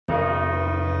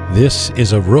This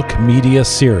is a Roqe Media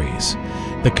series,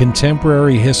 The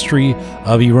Contemporary History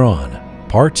of Iran,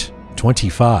 Part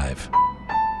 25.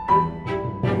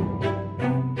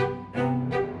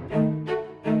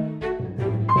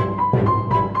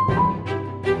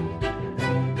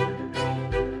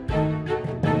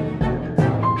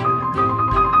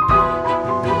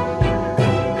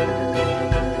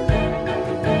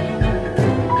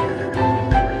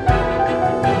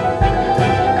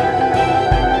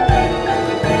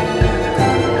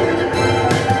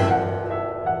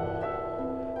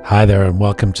 Hi there, and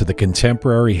welcome to the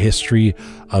Contemporary History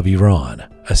of Iran,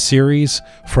 a series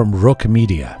from Roqe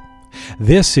Media.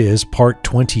 This is Part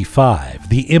 25,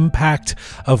 The Impact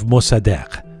of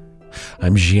Mossadegh.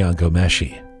 I'm Jian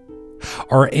Ghomeshi.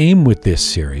 Our aim with this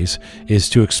series is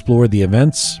to explore the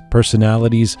events,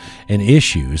 personalities, and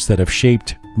issues that have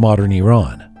shaped modern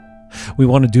Iran. We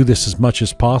want to do this as much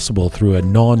as possible through a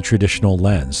non-traditional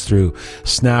lens, through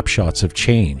snapshots of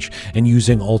change, and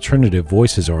using alternative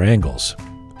voices or angles.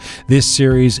 This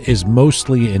series is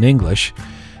mostly in English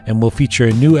and will feature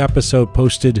a new episode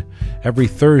posted every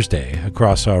Thursday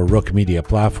across our Roqe Media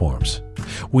platforms.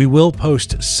 We will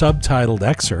post subtitled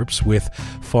excerpts with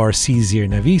Farsi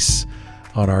Zirnavis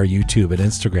on our YouTube and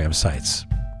Instagram sites.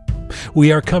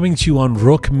 We are coming to you on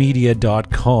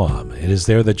roqemedia.com. It is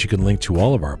there that you can link to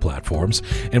all of our platforms,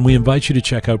 and we invite you to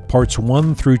check out parts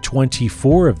 1 through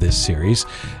 24 of this series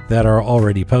that are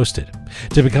already posted.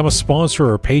 To become a sponsor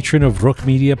or patron of Roqe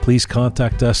Media, please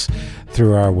contact us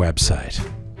through our website.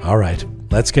 All right,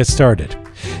 let's get started.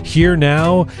 Here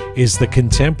now is the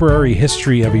Contemporary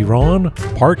History of Iran,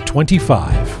 Part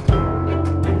 25.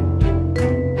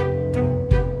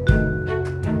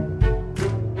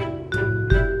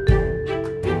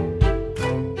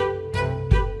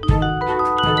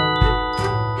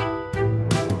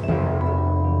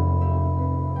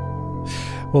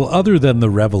 Well, other than the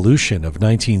revolution of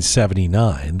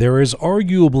 1979, there is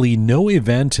arguably no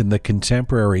event in the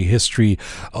contemporary history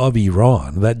of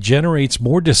Iran that generates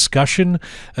more discussion,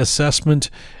 assessment,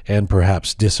 and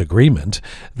perhaps disagreement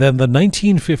than the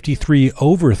 1953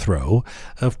 overthrow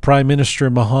of Prime Minister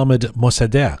Mohammad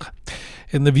Mossadegh.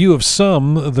 In the view of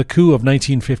some, the coup of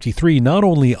 1953 not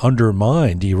only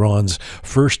undermined Iran's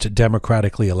first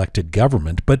democratically elected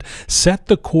government, but set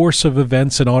the course of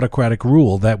events in autocratic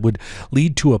rule that would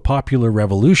lead to a popular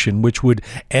revolution which would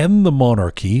end the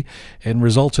monarchy and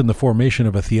result in the formation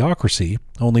of a theocracy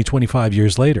only 25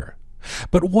 years later.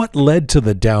 But what led to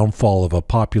the downfall of a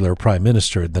popular prime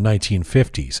minister in the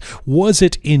 1950s? Was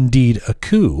it indeed a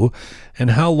coup?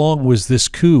 And how long was this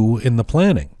coup in the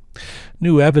planning?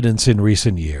 New evidence in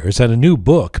recent years and a new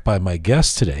book by my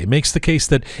guest today makes the case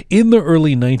that in the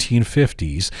early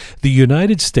 1950s, the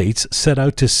United States set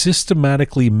out to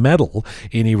systematically meddle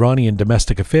in Iranian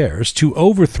domestic affairs to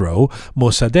overthrow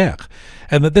Mossadegh,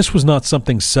 and that this was not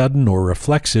something sudden or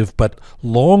reflexive, but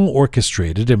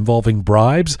long-orchestrated, involving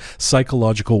bribes,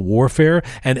 psychological warfare,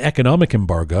 and economic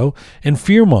embargo, and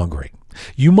fear-mongering.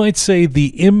 You might say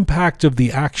the impact of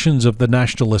the actions of the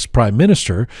nationalist prime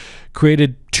minister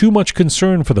created too much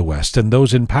concern for the West and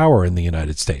those in power in the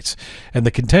United States, and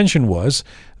the contention was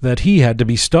that he had to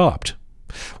be stopped.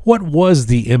 What was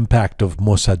the impact of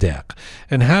Mossadegh,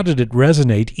 and how did it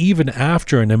resonate even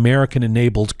after an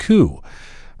American-enabled coup?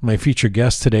 My featured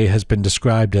guest today has been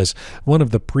described as one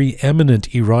of the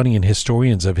preeminent Iranian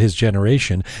historians of his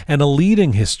generation and a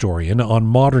leading historian on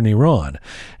modern Iran.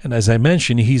 And as I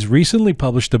mentioned, he's recently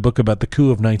published a book about the coup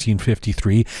of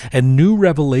 1953 and new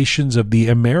revelations of the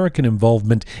American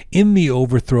involvement in the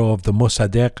overthrow of the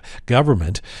Mossadegh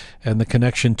government and the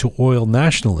connection to oil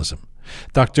nationalism.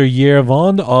 Dr.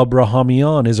 Ervand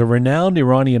Abrahamian is a renowned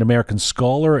Iranian-American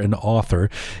scholar and author.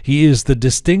 He is the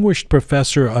Distinguished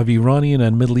Professor of Iranian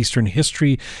and Middle Eastern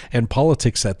History and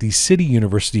Politics at the City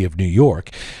University of New York.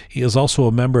 He is also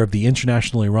a member of the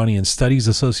International Iranian Studies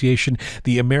Association,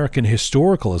 the American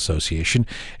Historical Association,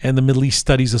 and the Middle East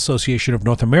Studies Association of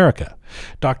North America.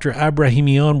 Dr.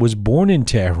 Abrahamian was born in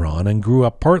Tehran and grew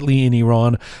up partly in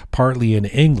Iran, partly in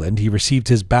England. He received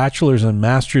his bachelor's and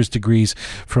master's degrees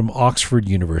from Oxford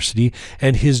University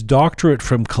and his doctorate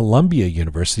from Columbia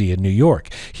University in New York.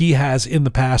 He has in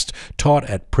the past taught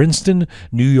at Princeton,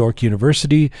 New York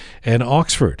University, and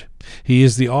Oxford. He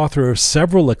is the author of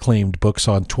several acclaimed books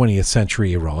on 20th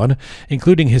century Iran,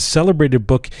 including his celebrated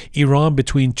book Iran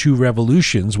Between Two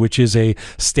Revolutions, which is a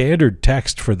standard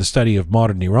text for the study of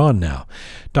modern Iran now.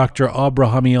 Dr.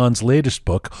 Abrahamian's latest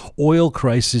book, Oil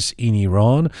Crisis in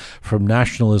Iran, From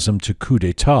Nationalism to Coup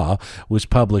D'état, was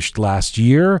published last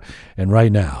year. And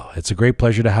right now, it's a great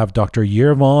pleasure to have Dr.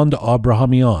 Ervand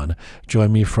Abrahamian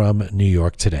join me from New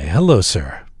York today. Hello,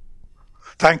 sir.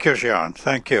 Thank you, Jian.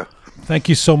 Thank you. Thank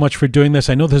you so much for doing this.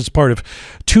 I know this is part of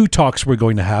two talks we're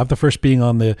going to have. The first being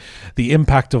on the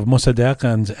impact of Mossadegh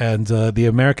and the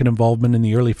American involvement in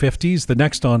the early 50s. The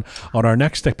next on our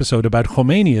next episode about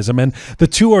Khomeiniism. And the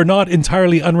two are not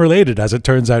entirely unrelated, as it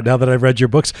turns out, now that I've read your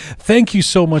books. Thank you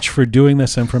so much for doing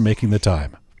this and for making the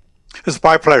time. It's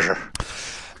my pleasure.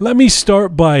 Let me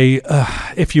start by,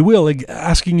 if you will,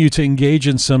 asking you to engage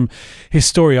in some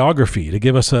historiography to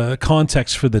give us a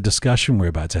context for the discussion we're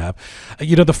about to have.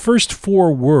 You know, the first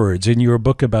four words in your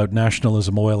book about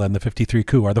nationalism, oil, and the 53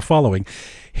 coup are the following: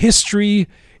 history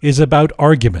is about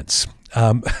arguments.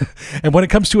 And when it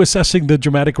comes to assessing the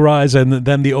dramatic rise and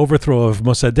then the overthrow of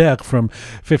Mossadegh from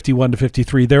 51 to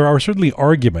 53, there are certainly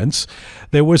arguments.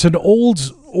 There was an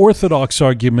old Orthodox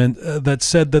argument that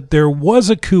said that there was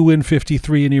a coup in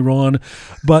 53 in Iran,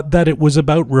 but that it was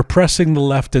about repressing the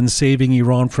left and saving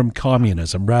Iran from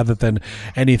communism rather than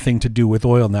anything to do with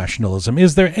oil nationalism.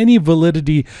 Is there any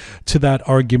validity to that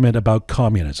argument about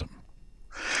communism?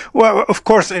 Well, of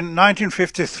course, in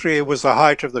 1953 it was the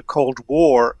height of the Cold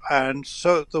War, and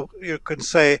so you can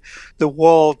say the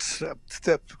world's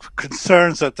the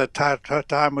concerns at that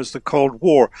time was the Cold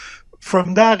War.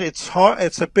 From that, it's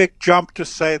a big jump to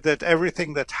say that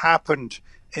everything that happened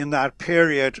in that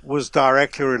period was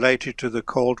directly related to the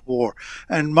Cold War.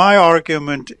 And my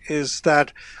argument is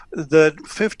that the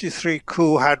 53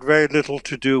 coup had very little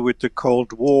to do with the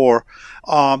Cold War.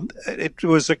 It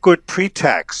was a good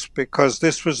pretext because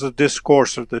this was the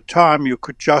discourse of the time. You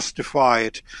could justify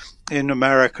it in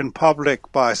American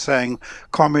public by saying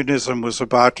communism was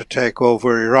about to take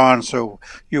over Iran, so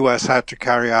U.S. had to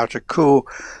carry out a coup.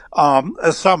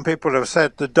 As some people have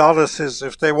said, the Dulleses,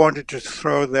 if they wanted to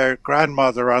throw their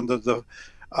grandmother under the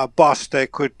bus, they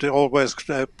could always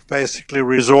basically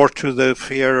resort to the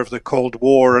fear of the Cold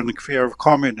War and the fear of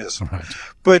communism. Right.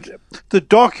 But the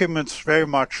documents very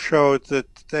much showed that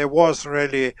there was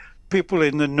really people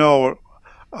in the know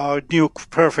knew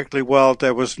perfectly well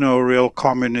there was no real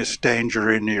communist danger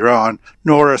in Iran,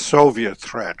 nor a Soviet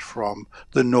threat from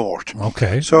the north.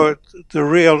 Okay. So the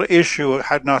real issue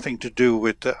had nothing to do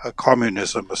with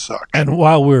communism as such. And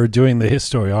while we're doing the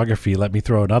historiography, let me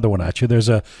throw another one at you. There's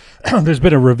been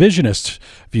a revisionist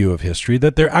view of history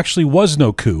that there actually was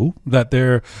no coup, that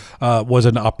there was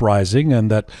an uprising,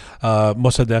 and that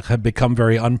Mossadegh had become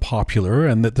very unpopular,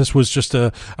 and that this was just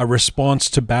a response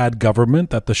to bad government,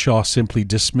 that the Shah simply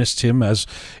dismissed him as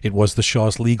it was the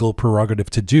Shah's legal prerogative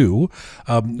to do.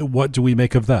 What do we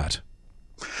make of that?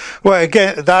 Well,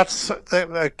 again, that's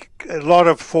a lot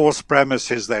of false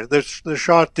premises there. The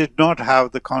Shah did not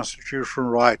have the constitutional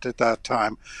right at that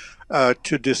time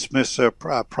to dismiss a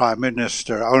prime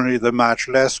minister. Only the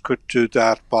Majlis could do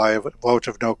that by a vote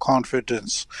of no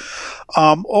confidence.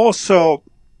 Also,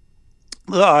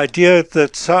 the idea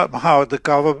that somehow the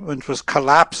government was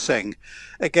collapsing,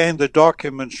 again, the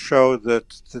documents show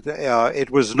that it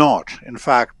was not. In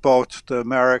fact, both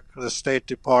the State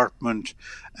Department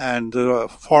and the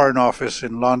Foreign Office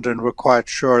in London were quite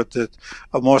sure that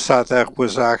Mossadegh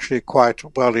was actually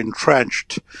quite well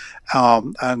entrenched,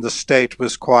 and the state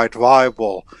was quite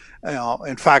viable.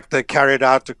 In fact, they carried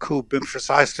out the coup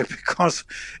precisely because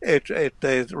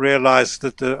they realized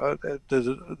that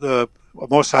the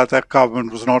Mossadegh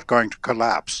government was not going to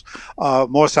collapse.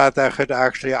 Mossadegh had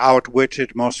actually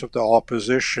outwitted most of the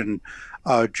opposition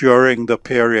during the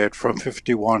period from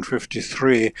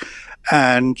 51-53,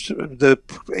 and the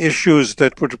issues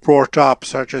that were brought up,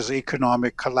 such as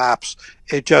economic collapse,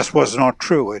 it just was not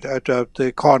true. The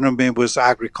economy was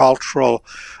agricultural.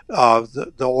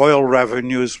 The oil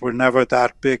revenues were never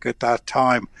that big at that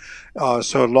time.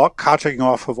 So cutting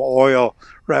off of oil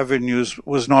revenues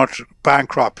was not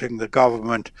bankrupting the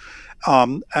government.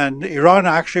 And Iran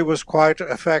actually was quite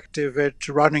effective at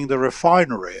running the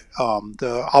refinery,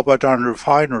 the Abadan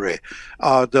refinery.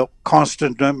 The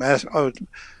constant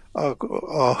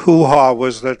hoo-ha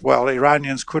was that, well,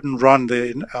 Iranians couldn't run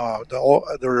the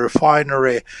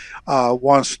refinery.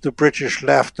 Once the British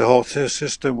left, the whole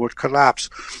system would collapse.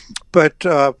 But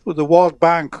the World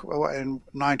Bank in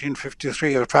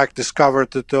 1953, in fact,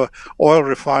 discovered that the oil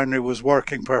refinery was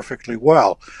working perfectly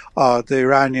well. The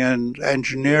Iranian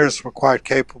engineers were quite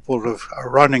capable of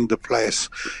running the place.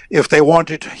 If they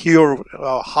wanted to hear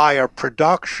higher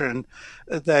production,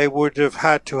 they would have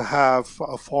had to have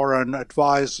foreign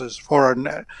advisors,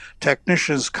 foreign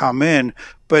technicians come in,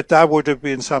 but that would have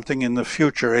been something in the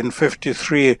future. In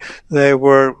 53,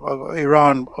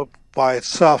 Iran by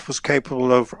itself was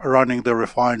capable of running the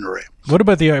refinery. What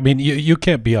about the, I mean, you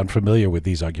can't be unfamiliar with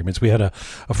these arguments. We had a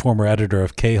former editor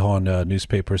of Kayhan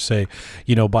newspaper say,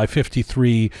 you know, by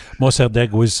 53,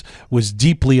 Mossadegh was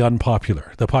deeply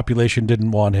unpopular. The population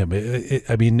didn't want him.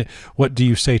 I mean, what do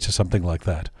you say to something like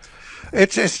that?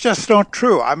 It's just not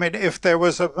true. I mean, if there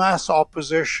was a mass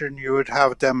opposition, you would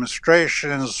have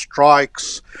demonstrations,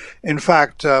 strikes. In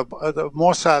fact,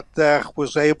 Mossadegh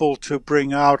was able to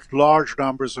bring out large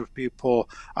numbers of people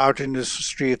out in the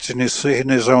streets in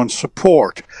his own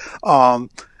support.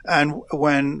 And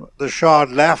when the Shah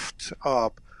left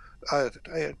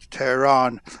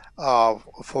Tehran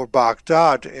for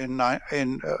Baghdad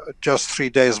in just 3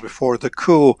 days before the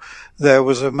coup, there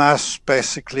was a mass,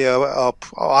 basically a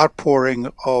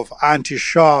outpouring of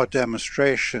anti-Shah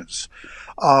demonstrations.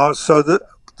 So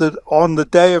on the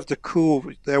day of the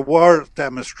coup, there were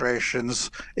demonstrations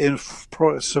in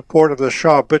support of the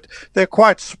Shah, but they're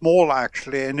quite small,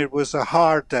 actually, and it was a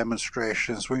hard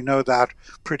demonstrations. We know that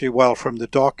pretty well from the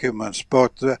documents.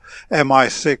 Both the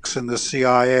MI6 and the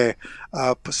CIA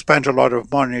spent a lot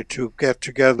of money to get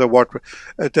together what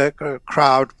the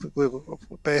crowd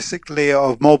basically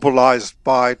mobilized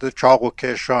by the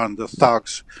Chagokeshan, the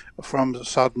thugs from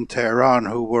southern Tehran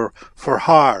who were for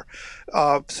hire.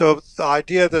 So the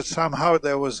idea that somehow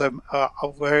there was a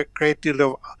very great deal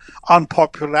of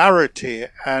unpopularity,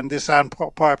 and this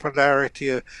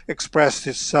unpopularity expressed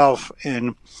itself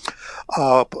in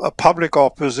public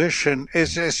opposition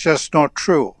is just not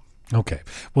true. Okay.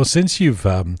 Well, since you've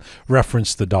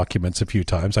referenced the documents a few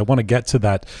times, I want to get to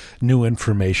that new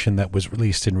information that was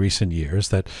released in recent years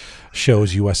that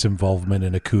shows U.S. involvement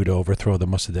in a coup to overthrow the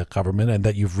Mossadegh government and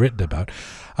that you've written about.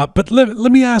 But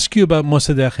let me ask you about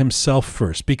Mossadegh himself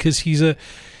first, because he's a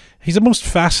most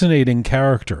fascinating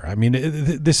character. I mean,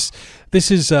 this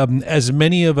is, as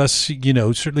many of us, you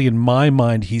know, certainly in my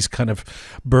mind, he's kind of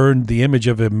the image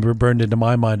of him burned into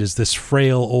my mind as this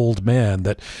frail old man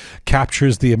that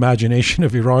captures the imagination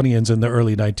of Iranians in the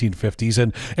early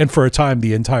 1950s and for a time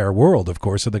the entire world, of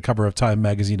course, at the cover of Time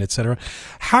magazine, etc.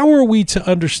 How are we to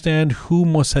understand who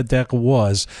Mossadegh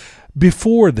was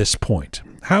before this point?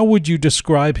 How would you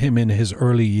describe him in his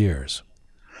early years?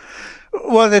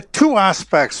 Well, there are two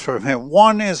aspects from him.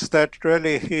 One is that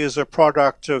really he is a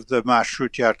product of the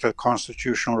Mashrutiyat, the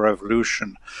constitutional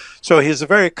revolution. So he's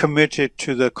very committed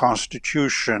to the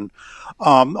constitution.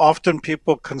 Often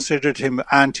people considered him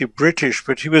anti-British,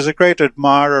 but he was a great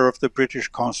admirer of the British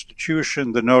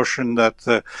constitution, the notion that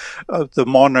the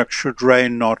monarch should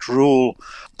reign, not rule.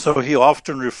 So he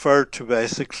often referred to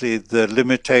basically the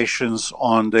limitations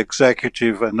on the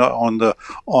executive and on the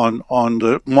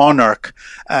monarch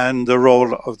and the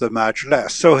role of the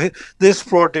Majlis. So this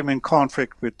brought him in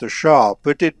conflict with the Shah,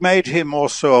 but it made him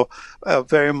also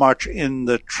very much in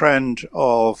the trend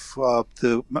of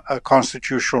the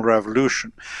constitutional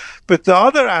revolution. But the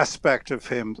other aspect of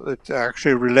him that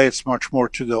actually relates much more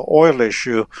to the oil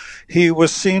issue, he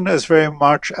was seen as very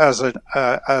much as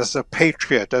a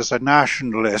patriot, as a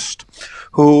nationalist,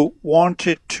 who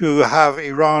wanted to have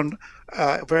Iran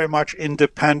very much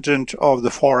independent of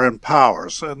the foreign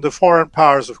powers. And the foreign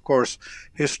powers, of course,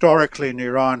 historically in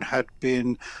Iran had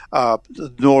been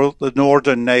the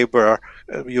northern neighbor,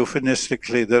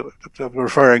 euphemistically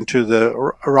referring to the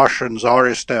Russian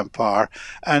Tsarist Empire,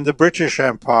 and the British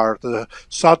Empire, the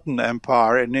Southern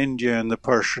Empire in India and the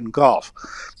Persian Gulf.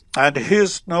 And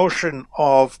his notion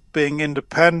of being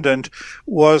independent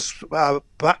was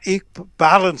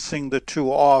balancing the two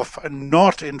off and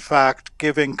not, in fact,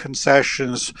 giving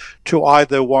concessions to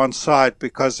either one side,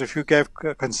 because if you gave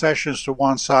concessions to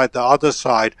one side, the other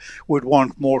side would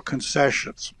want more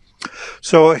concessions.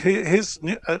 So his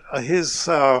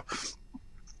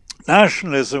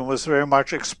nationalism was very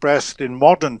much expressed in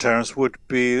modern terms would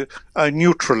be a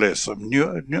neutralism,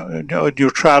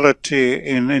 neutrality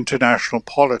in international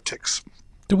politics.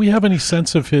 Do we have any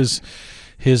sense of his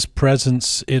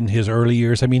presence in his early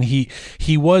years? I mean,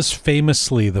 he was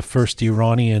famously the first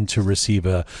Iranian to receive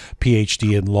a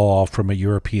PhD in law from a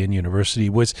European university.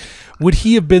 Would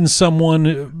he have been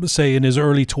someone, say, in his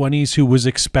early 20s who was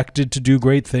expected to do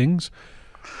great things?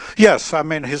 Yes, I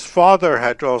mean, his father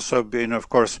had also been, of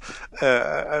course,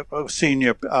 a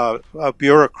senior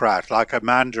bureaucrat, like a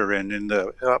mandarin in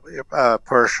the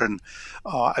Persian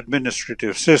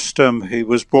administrative system. He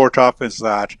was brought up as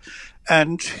that.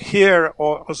 And here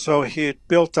also he had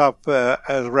built up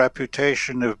a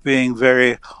reputation of being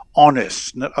very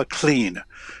honest, clean,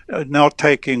 not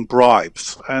taking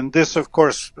bribes. And this, of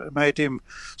course, made him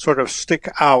sort of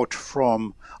stick out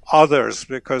from others,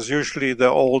 because usually the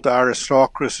old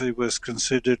aristocracy was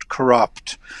considered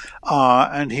corrupt,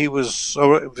 and he was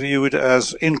viewed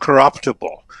as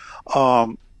incorruptible.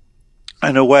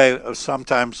 In a way,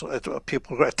 sometimes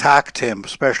people attacked him,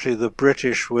 especially the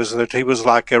British, was that he was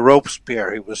like a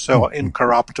Robespierre. He was so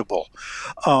incorruptible,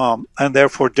 and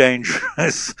therefore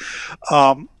dangerous.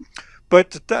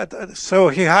 So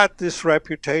he had this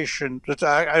reputation that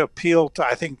I appealed,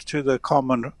 I think, to the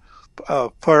common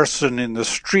person in the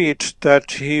street,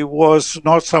 that he was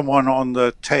not someone on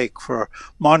the take for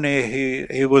money.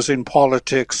 He was in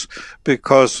politics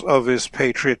because of his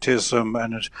patriotism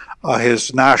and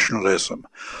his nationalism.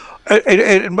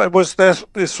 It was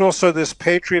this also this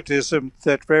patriotism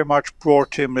that very much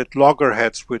brought him at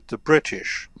loggerheads with the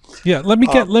British. Yeah, let me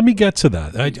get to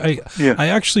that. I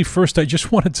actually first I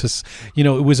just wanted to,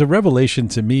 it was a revelation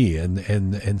to me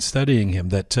and studying him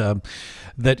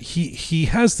that he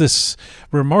has this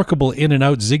remarkable in and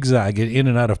out zigzag in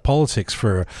and out of politics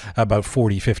for about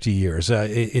 40, 50 years.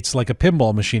 It's like a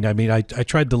pinball machine. I mean, I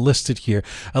tried to list it here.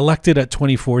 Elected at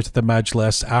 24 to the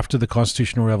Majlis after the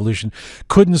Constitutional Revolution,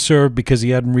 couldn't serve because he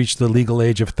hadn't reached the legal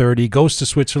age of 30, goes to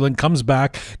Switzerland, comes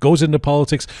back, goes into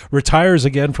politics, retires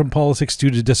again from politics due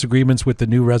to disagreements with the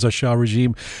new Reza Shah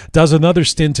regime, does another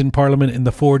stint in parliament in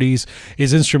the 40s,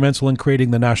 is instrumental in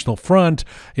creating the National Front,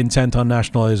 intent on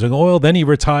nationalizing oil. Then he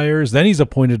retires. Then he's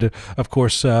appointed, of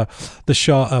course, by the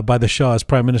Shah as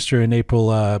prime minister in April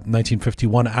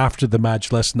 1951 after the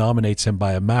Majlis nominates him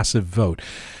by a massive vote.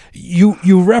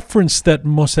 You referenced that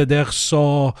Mossadegh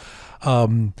saw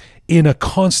in a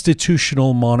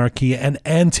constitutional monarchy an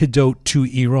antidote to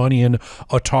Iranian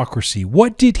autocracy.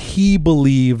 What did he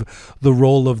believe the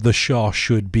role of the Shah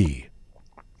should be?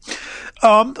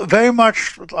 Very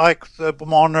much like the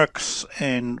monarchs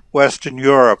in Western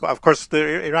Europe. Of course,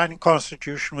 the Iranian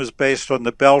constitution was based on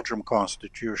the Belgian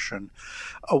constitution,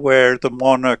 where the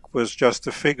monarch was just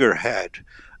a figurehead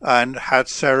and had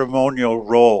ceremonial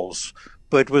roles,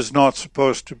 but was not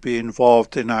supposed to be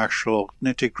involved in actual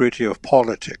nitty-gritty of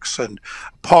politics. And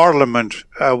Parliament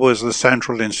was the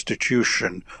central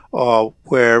institution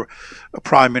where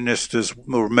prime ministers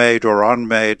were made or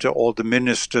unmade. All the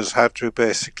ministers had to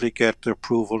basically get the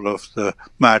approval of the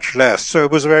Majlis. So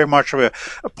it was very much of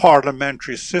a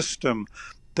parliamentary system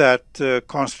that the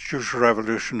Constitutional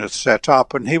Revolution had set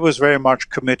up, and he was very much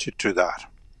committed to that.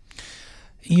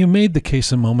 You made the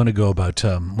case a moment ago about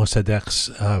Mossadegh's,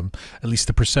 at least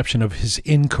the perception of his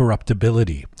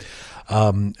incorruptibility.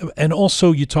 And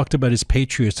also you talked about his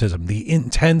patriotism, the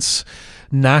intense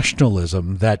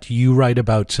nationalism that you write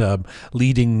about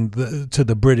leading to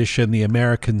the British and the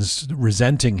Americans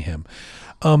resenting him.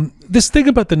 This thing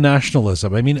about the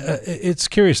nationalism, I mean, it's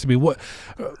curious to me. What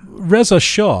Reza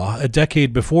Shah, a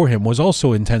decade before him, was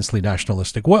also intensely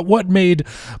nationalistic. What made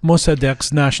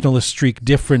Mossadegh's nationalist streak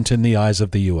different in the eyes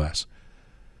of the U.S.?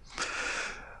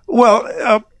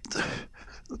 Well,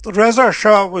 Reza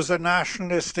Shah was a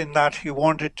nationalist in that he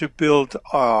wanted to build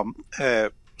a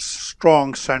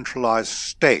strong centralized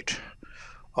state.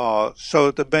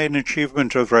 So the main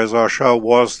achievement of Reza Shah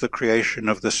was the creation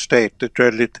of the state that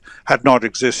really had not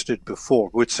existed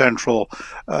before, with central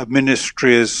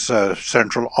ministries,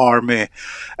 central army.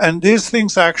 And these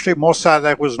things actually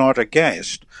Mossadegh was not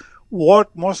against.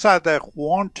 What Mossadegh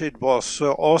wanted was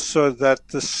also that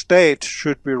the state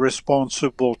should be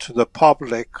responsible to the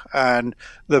public and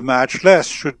the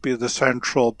Majlis should be the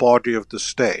central body of the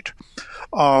state.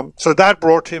 So that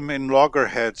brought him in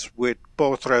loggerheads with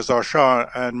both Reza Shah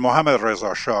and Mohammad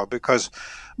Reza Shah, because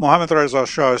Mohammad Reza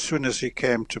Shah, as soon as he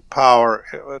came to power,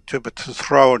 to the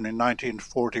throne in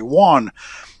 1941,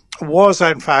 was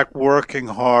in fact working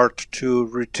hard to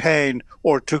retain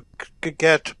or to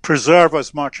preserve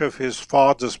as much of his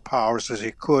father's powers as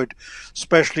he could,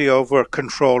 especially over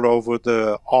control over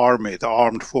the army, the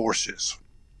armed forces.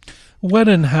 When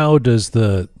and how does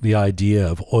the idea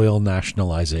of oil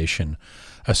nationalization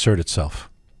assert itself?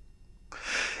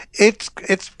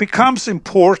 It becomes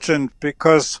important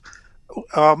because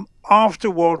after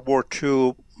World War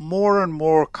II, more and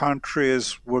more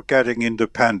countries were getting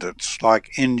independence,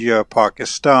 like India,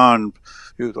 Pakistan,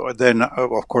 then,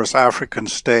 of course, African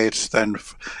states, then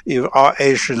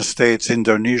Asian states,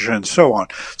 Indonesia, and so on.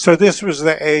 So this was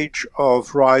the age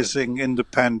of rising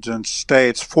independent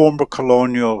states, former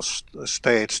colonial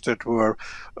states that were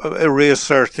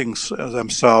reasserting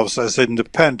themselves as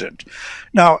independent.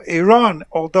 Now, Iran,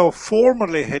 although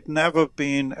formally had never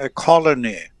been a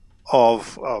colony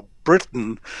of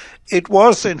Britain, it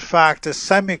was in fact a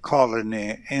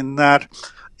semi-colony in that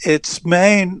its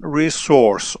main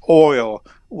resource, oil,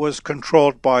 was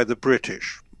controlled by the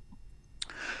British.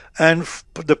 And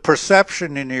the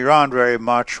perception in Iran very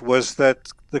much was that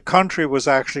the country was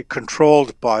actually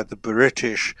controlled by the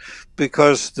British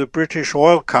because the British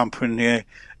oil company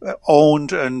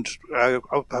owned and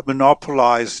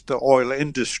monopolized the oil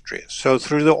industry. So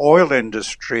through the oil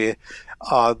industry,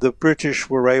 the British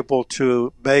were able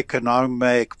to make and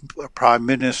unmake prime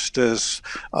ministers,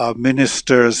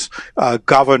 ministers,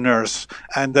 governors,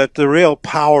 and that the real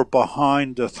power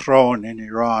behind the throne in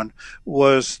Iran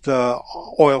was the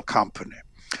oil company.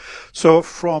 So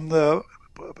from the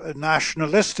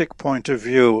nationalistic point of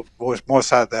view, what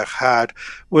Mossadegh had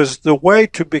was the way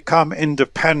to become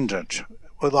independent,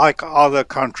 like other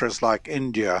countries like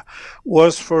India,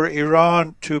 was for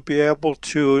Iran to be able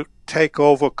to take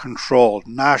over control,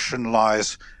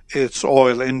 nationalize its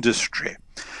oil industry.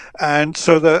 And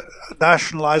so the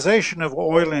nationalization of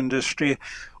oil industry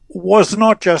was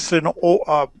not just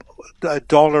a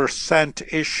dollar cent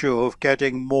issue of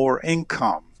getting more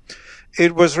income.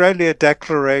 It was really a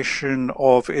declaration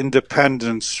of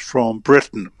independence from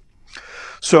Britain.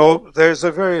 So there's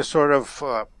a very sort of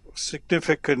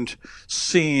significant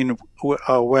scene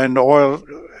when oil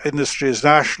industry is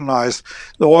nationalized.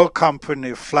 The oil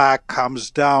company flag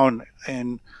comes down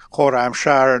in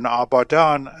Khorramshahr and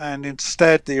Abadan, and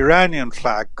instead the Iranian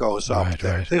flag goes up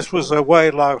there. Right. This was a way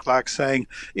like saying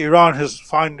Iran has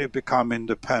finally become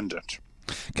independent.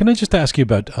 Can I just ask you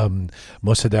about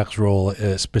Mossadegh's role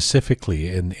specifically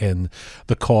in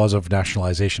the cause of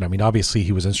nationalization? I mean, obviously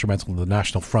he was instrumental in the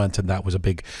National Front, and that was a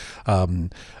big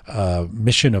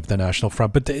mission of the National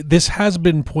Front. But this has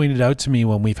been pointed out to me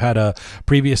when we've had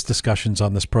previous discussions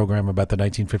on this program about the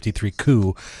 1953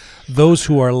 coup. Those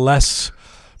who are less,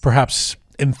 perhaps,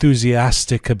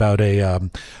 enthusiastic about a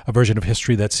version of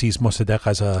history that sees Mossadegh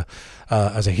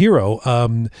as a hero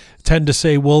tend to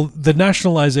say, well, the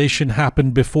nationalization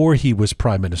happened before he was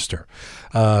prime minister.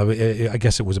 I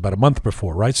guess it was about a month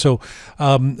before, right? So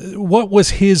what was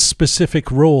his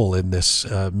specific role in this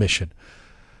mission?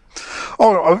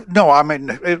 Oh, no, I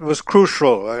mean, it was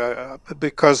crucial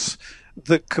because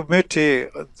the committee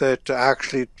that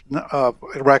actually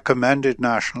recommended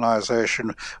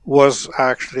nationalization was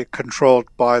actually controlled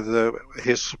by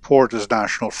his supporters,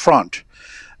 National Front.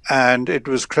 And it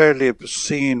was clearly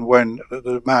seen when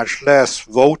the Majlis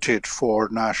voted for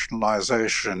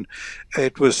nationalization,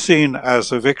 it was seen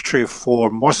as a victory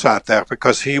for Mossadegh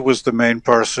because he was the main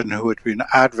person who had been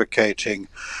advocating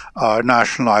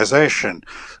nationalization.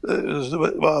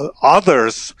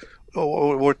 Others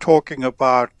were talking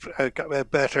about a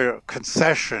better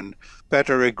concession,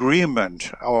 better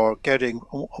agreement, or getting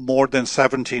more than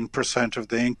 17% of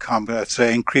the income, let's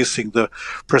say increasing the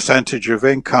percentage of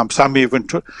income. Some even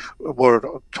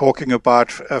were talking about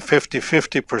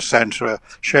 50-50%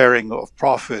 sharing of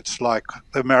profits, like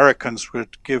the Americans were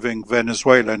giving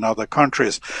Venezuela and other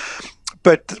countries.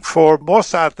 But for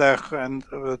Mossadegh and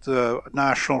the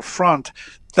National Front,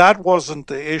 that wasn't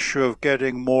the issue of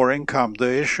getting more income.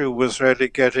 The issue was really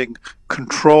getting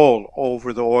control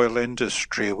over the oil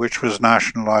industry, which was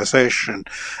nationalization.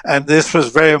 And this was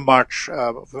very much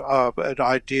an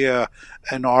idea,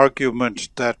 an argument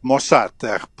that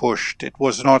Mossadegh pushed. It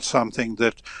was not something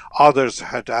that others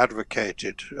had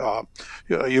advocated.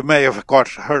 You may have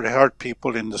heard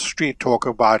people in the street talk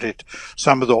about it.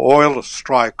 Some of the oil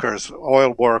strikers,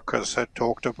 oil workers had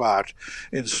talked about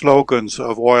in slogans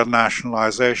of oil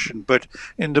nationalization. But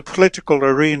in the political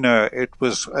arena, it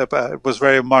was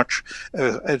very much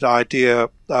an idea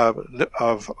of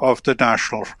the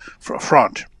National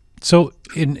Front. So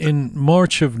in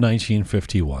March of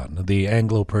 1951, the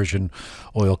Anglo-Persian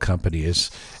Oil Company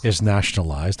is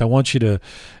nationalized. I want you to,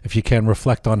 if you can,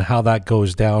 reflect on how that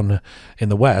goes down in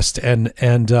the West. And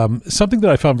something that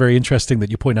I found very interesting that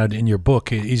you point out in your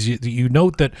book is you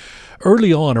note that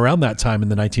early on, around that time in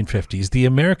the 1950s, the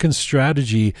American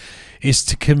strategy is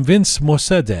to convince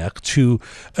Mossadegh to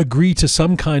agree to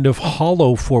some kind of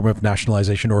hollow form of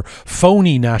nationalization or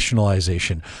phony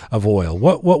nationalization of oil.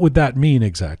 What would that mean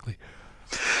exactly?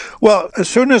 Well, as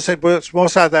soon as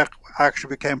Mossadegh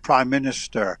actually became prime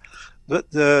minister,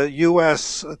 the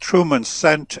U.S. Truman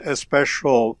sent a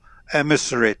special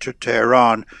emissary to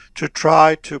Tehran to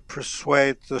try to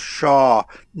persuade the Shah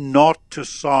not to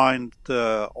sign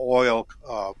the oil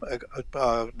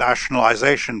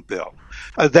nationalization bill.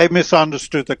 They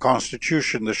misunderstood the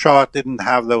Constitution. The Shah didn't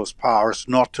have those powers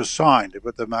not to sign it,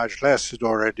 but the Majlis had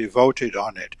already voted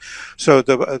on it. So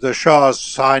the Shah's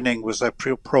signing was a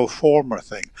pro forma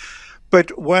thing.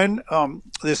 But when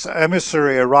this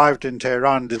emissary arrived in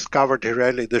Tehran, discovered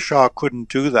really the Shah couldn't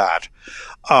do that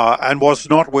and was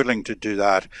not willing to do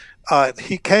that,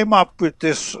 he came up with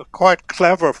this quite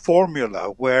clever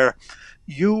formula where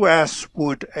U.S.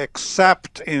 would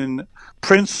accept in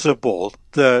principle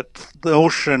the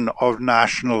notion of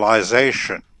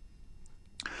nationalization.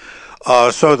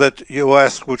 So that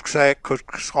U.S. could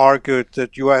argue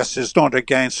that U.S. is not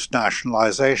against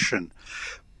nationalization.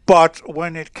 But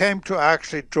when it came to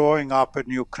actually drawing up a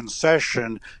new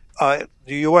concession, the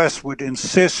U.S. would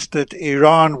insist that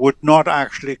Iran would not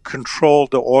actually control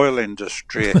the oil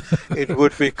industry. It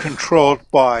would be controlled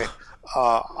by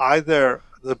either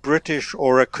the British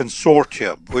or a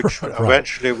consortium, which Right.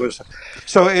 eventually was.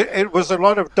 So it was a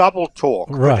lot of double talk.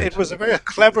 Right. But it was a very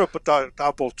clever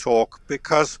double talk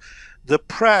because the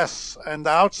press and the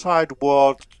outside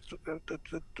world,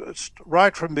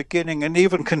 right from the beginning and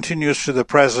even continues to the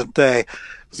present day,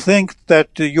 think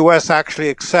that the U.S. actually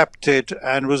accepted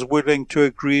and was willing to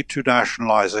agree to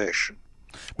nationalization.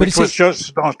 Which was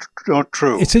just not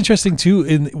true. It's interesting, too,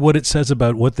 in what it says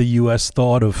about what the U.S.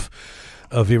 thought of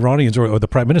Iranians or the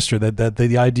prime minister, that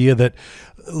the idea that,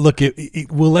 look,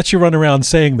 we'll let you run around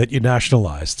saying that you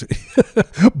nationalized,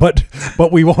 but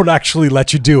we won't actually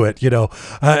let you do it,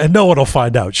 and no one will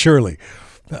find out, surely.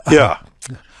 Yeah.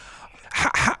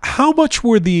 How much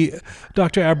were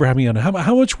Dr. Abrahamian,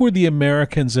 how much were the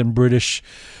Americans and British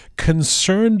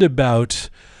concerned about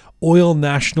oil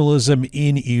nationalism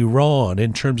in Iran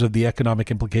in terms of the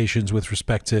economic implications with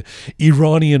respect to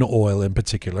Iranian oil in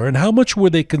particular? And how much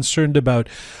were they concerned about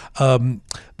the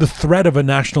threat of a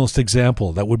nationalist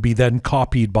example that would be then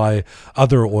copied by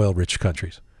other oil-rich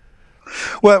countries?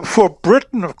 Well, for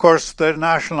Britain, of course, the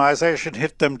nationalization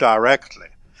hit them directly.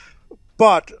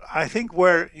 But I think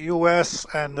where U.S.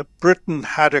 and Britain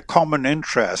had a common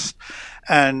interest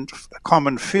and a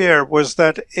common fear was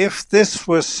that if this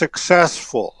was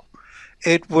successful,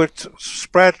 it would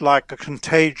spread like a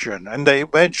contagion. And they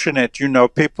mention it,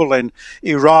 people in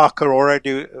Iraq are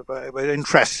already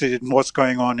interested in what's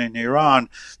going on in Iran.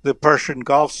 The Persian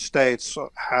Gulf states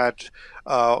had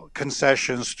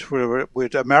concessions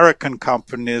with American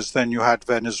companies. Then you had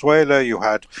Venezuela, you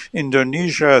had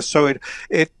Indonesia. So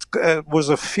it was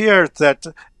a fear that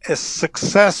a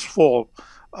successful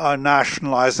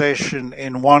nationalization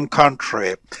in one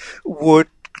country would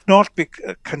not be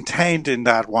contained in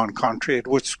that one country. It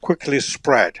would quickly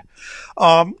spread.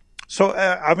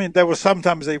 There were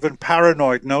sometimes even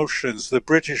paranoid notions. The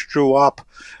British drew up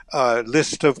a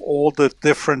list of all the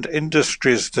different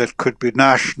industries that could be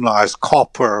nationalized,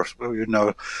 copper,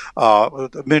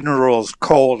 minerals,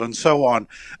 coal, and so on,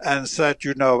 and said,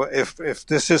 if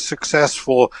this is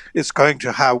successful, it's going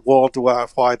to have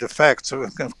worldwide effects,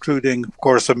 including, of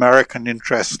course, American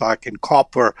interests like in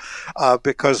copper,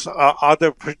 because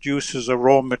other producers of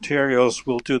raw materials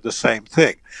will do the same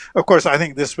thing. Of course, I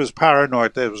think this was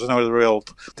paranoid. There was no real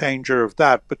danger of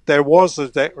that, but there was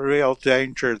a real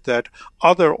danger that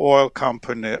other oil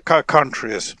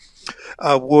countries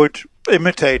would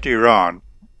imitate Iran.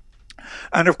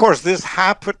 And of course, this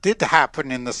did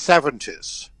happen in the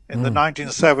 70s. In the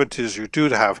 1970s, you do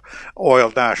have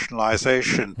oil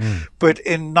nationalization. But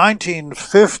in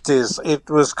 1950s, it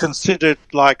was considered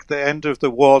like the end of the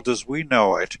world as we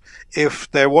know it, if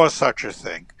there was such a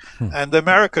thing. And the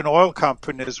American oil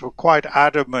companies were quite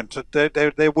adamant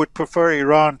that they would prefer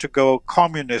Iran to go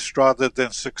communist rather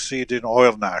than succeed in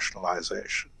oil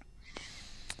nationalization.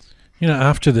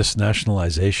 After this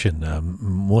nationalization,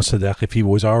 Mossadegh, if he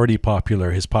was already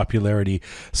popular, his popularity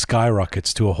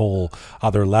skyrockets to a whole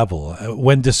other level.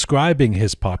 When describing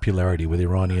his popularity with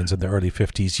Iranians in the early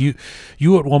 50s,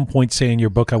 you at one point say in your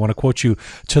book, I want to quote you,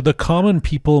 "To the common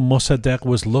people, Mossadegh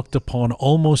was looked upon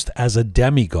almost as a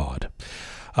demigod."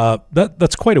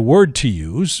 That's quite a word to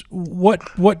use.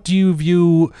 What do you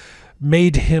view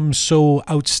made him so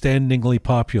outstandingly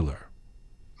popular?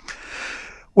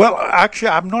 Well, actually,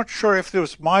 I'm not sure if it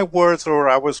was my words or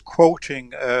I was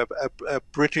quoting a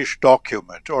British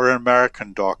document or an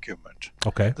American document.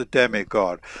 Okay. The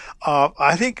demigod.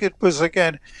 I think it was,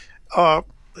 again,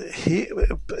 he,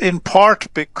 in part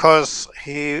because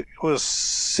he was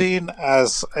seen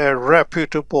as a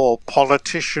reputable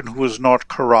politician who was not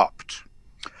corrupt.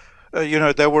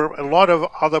 There were a lot of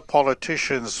other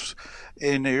politicians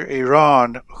in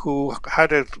Iran who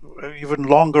had an even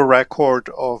longer record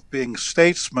of being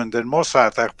statesmen than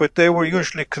Mossadegh, but they were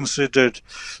usually considered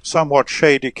somewhat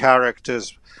shady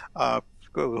characters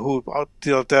who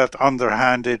dealt that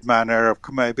underhanded manner of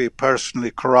maybe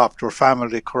personally corrupt or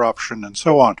family corruption and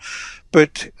so on.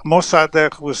 But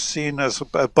Mossadegh was seen as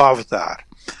above that.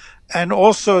 And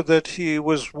also that he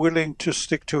was willing to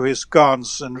stick to his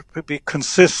guns and be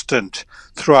consistent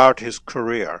throughout his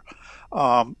career.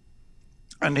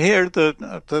 And here,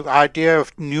 the idea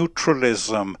of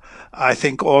neutralism, I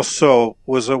think, also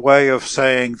was a way of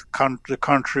saying the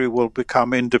country will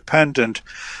become independent.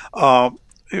 Uh,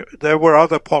 there were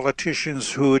other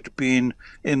politicians who had been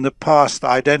in the past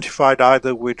identified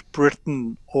either with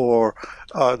Britain or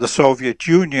the Soviet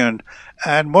Union.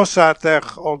 And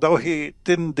Mossadegh, although he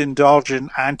didn't indulge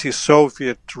in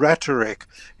anti-Soviet rhetoric,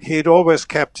 he'd always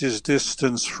kept his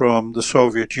distance from the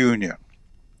Soviet Union.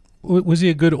 Was he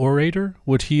a good orator?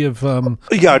 Would he have?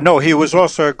 Yeah, no, he was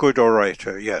also a good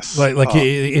orator. Yes,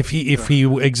 if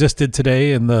he existed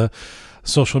today in the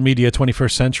social media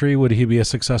 21st century, would he be a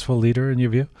successful leader in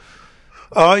your view?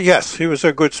 Yes, he was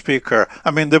a good speaker. I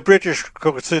mean, the British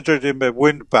considered him a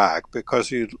windbag because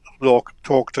he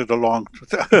talked at long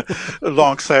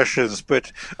sessions,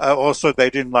 but also they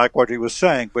didn't like what he was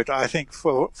saying. But I think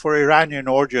for Iranian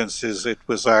audiences, he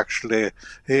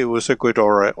was a good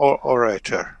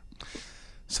orator.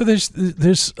 So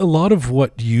there's a lot of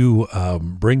what you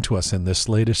bring to us in this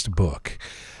latest book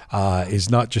is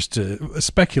not just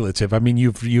speculative. I mean,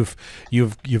 you've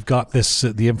got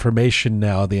the information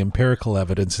now, the empirical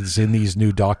evidence is in these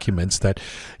new documents that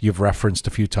you've referenced a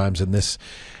few times in this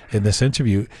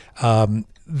interview.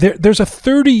 There's a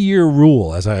 30-year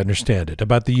rule, as I understand it,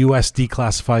 about the U.S.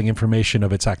 declassifying information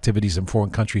of its activities in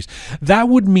foreign countries. That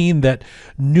would mean that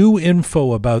new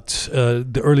info about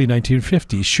the early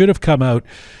 1950s should have come out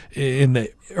in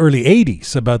the early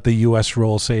 80s about the U.S.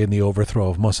 role, say, in the overthrow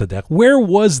of Mossadegh. Where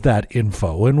was that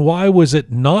info, and why was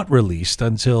it not released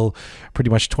until pretty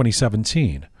much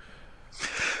 2017?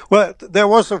 Well, there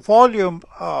was a volume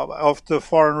of the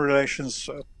foreign relations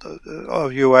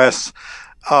of U.S.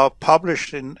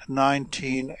 Published in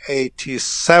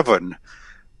 1987,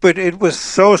 but it was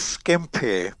so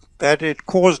skimpy that it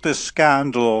caused a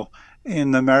scandal in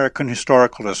the American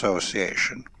Historical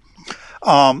Association.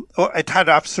 It had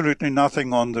absolutely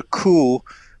nothing on the coup,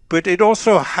 but it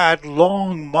also had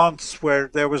long months where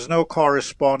there was no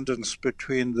correspondence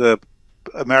between the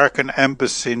American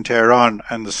embassy in Tehran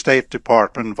and the State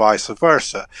Department, vice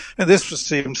versa. And this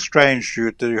seemed strange.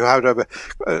 You had a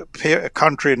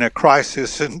country in a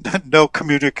crisis and no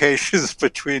communications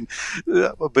between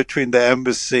the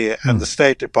embassy and the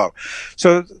State Department.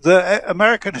 So the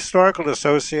American Historical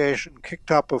Association kicked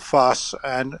up a fuss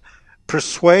and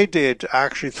persuaded,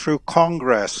 actually through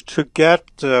Congress, to get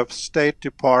the State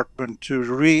Department to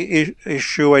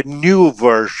reissue a new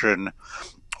version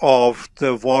of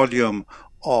the volume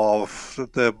of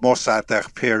the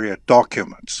Mossadegh period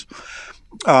documents.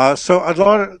 So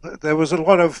there was a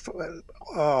lot of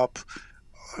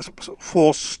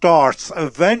false starts.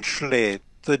 Eventually,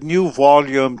 the new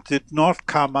volume did not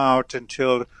come out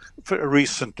until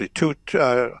recently,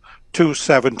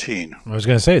 2017. I was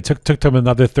going to say it took them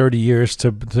another 30 years to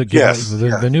get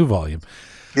out the new volume.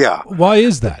 Yeah. Why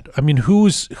is that? I mean, who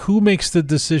makes the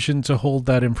decision to hold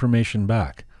that information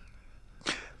back?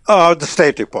 The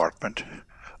State Department.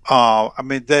 I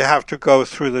mean, they have to go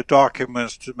through the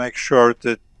documents to make sure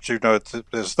that, that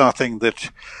there's nothing that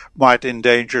might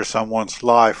endanger someone's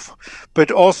life. But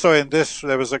also in this,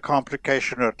 there was a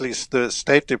complication, or at least the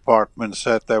State Department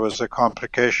said there was a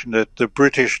complication that the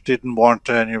British didn't want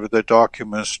any of the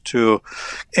documents to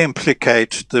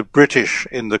implicate the British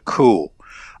in the coup.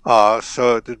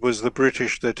 So it was the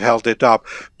British that held it up.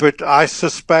 But I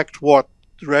suspect what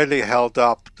really held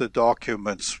up the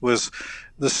documents was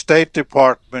the State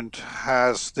Department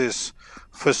has this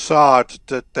facade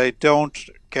that they don't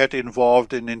get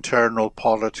involved in internal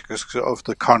politics of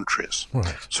the countries.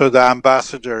 Right. So the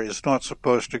ambassador is not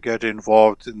supposed to get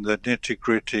involved in the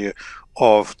nitty-gritty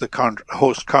of the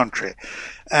host country.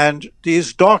 And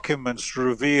these documents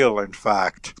reveal, in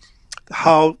fact,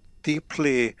 how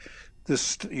deeply the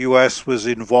U.S. was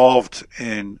involved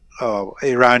in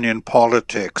Iranian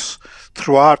politics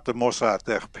throughout the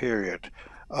Mossadegh period.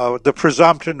 The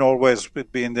presumption always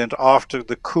been that after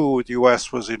the coup, the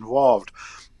U.S. was involved.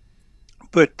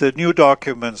 But the new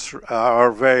documents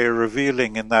are very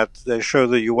revealing in that they show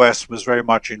the U.S. was very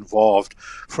much involved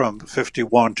from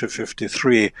 51 to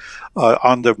 53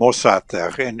 under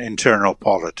Mossadegh in internal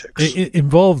politics.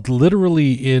 Involved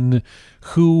literally in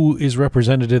who is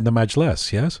represented in the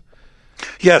Majlis, yes?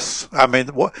 Yes, I mean,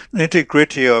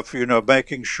 nitty-gritty of,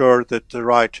 making sure that the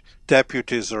right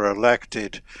deputies are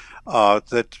elected,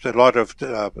 that a lot of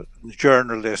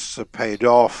journalists are paid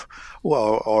off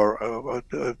or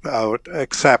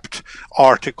accept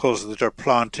articles that are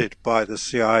planted by the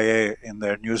CIA in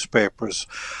their newspapers.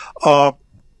 Also,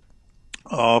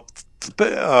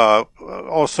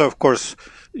 of course,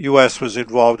 U.S. was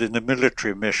involved in the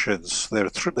military missions. There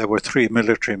were 3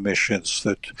 military missions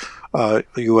that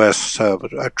U.S.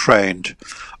 trained.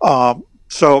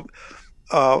 So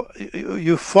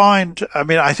you find, I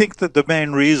mean, I think that the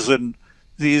main reason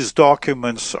these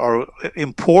documents are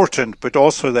important, but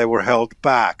also they were held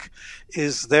back,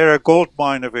 is they're a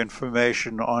goldmine of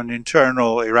information on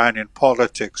internal Iranian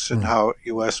politics and how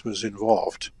U.S. was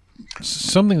involved.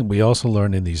 Something that we also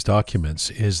learn in these documents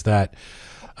is that,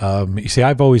 you see,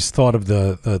 I've always thought of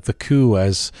the coup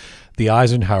as the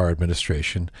Eisenhower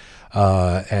administration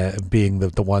being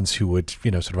the ones who would,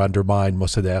 sort of undermine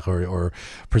Mossadegh or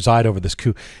preside over this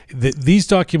coup. These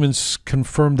documents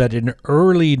confirm that in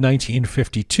early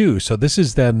 1952, so this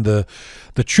is then the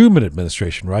Truman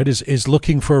administration, right, is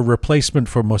looking for a replacement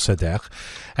for Mossadegh,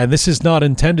 and this is not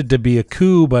intended to be a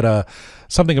coup, but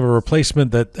something of a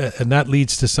replacement and that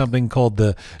leads to something called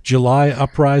the July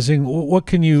Uprising. What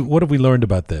have we learned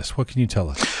about this? What can you tell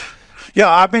us? Yeah,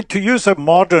 I mean, to use a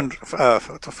modern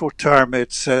term,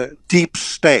 it's a deep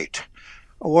state.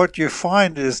 What you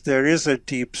find is there is a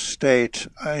deep state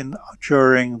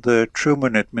during the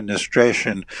Truman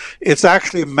administration. It's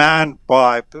actually manned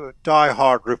by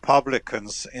diehard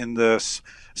Republicans in the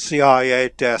CIA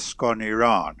desk on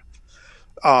Iran.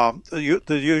 The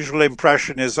usual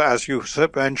impression is, as you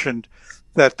mentioned,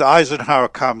 that Eisenhower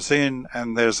comes in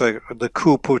and there's the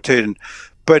coup put in.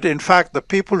 But in fact, the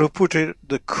people who put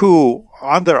the coup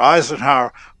under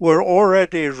Eisenhower were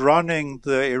already running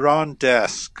the Iran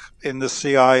desk in the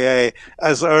CIA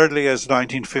as early as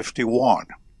 1951.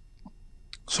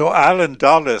 So Allen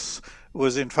Dulles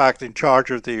was in fact in charge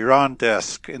of the Iran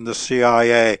desk in the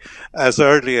CIA as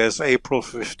early as April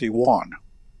 51.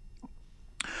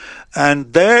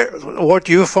 And there, what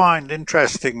you find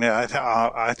interesting,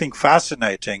 I think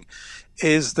fascinating,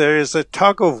 is there is a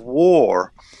tug of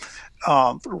war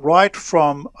right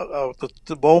from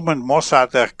the moment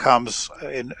Mossadegh comes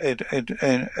in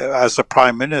as a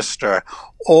prime minister,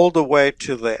 all the way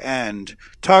to the end.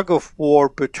 Tug of war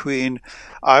between,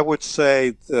 I would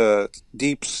say, the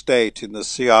deep state in the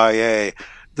CIA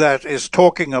that is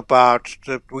talking about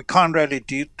that we can't really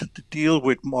deal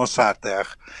with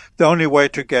Mossadegh. The only way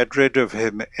to get rid of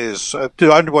him is to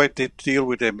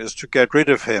get rid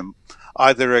of him,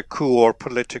 either a coup or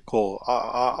political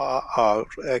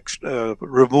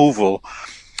removal.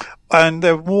 And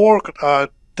they're more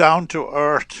down to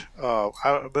earth,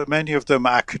 many of them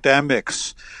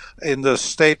academics in the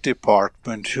State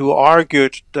Department, who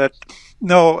argued that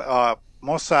no,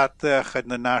 Mossadegh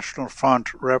and the National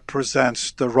Front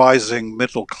represents the rising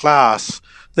middle class.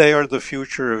 They are the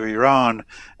future of Iran,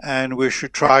 and we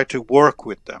should try to work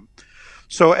with them.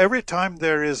 So every time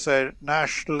there is a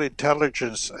national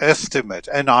intelligence estimate,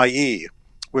 NIE,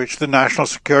 which the National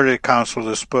Security Council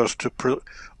is supposed to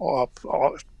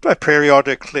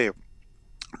periodically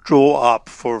draw up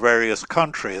for various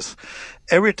countries,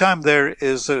 every time there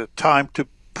is a time to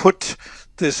put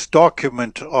this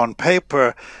document on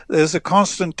paper, there's a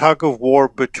constant tug of war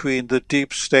between the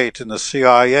deep state and the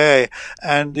CIA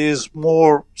and these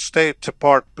more State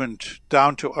Department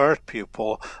down-to-earth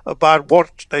people about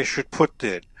what they should put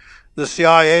in. The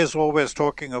CIA is always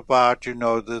talking about, the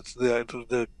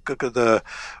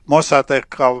Mossadegh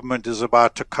government is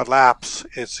about to collapse,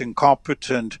 it's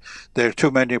incompetent, there are too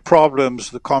many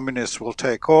problems, the communists will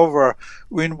take over.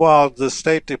 Meanwhile, the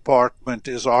State Department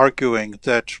is arguing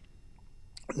that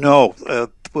no,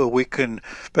 we can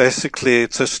basically,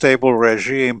 it's a stable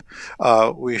regime.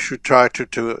 We should try to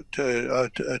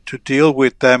deal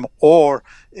with them, or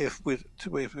if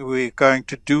we're going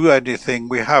to do anything,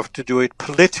 we have to do it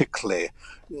politically,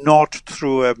 not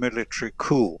through a military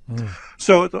coup.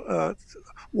 So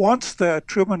once the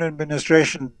Truman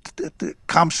administration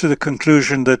comes to the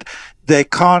conclusion that they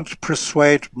can't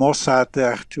persuade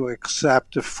Mossadegh to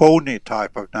accept a phony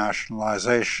type of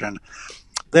nationalization,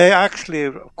 they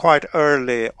actually, quite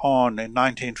early on in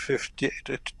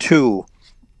 1952,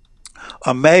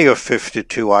 May of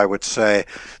 52, I would say,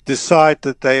 decide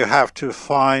that they have to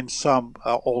find some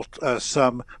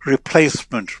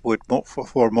replacement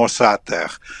for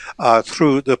Mossadegh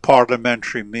through the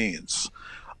parliamentary means.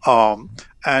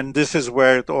 And this is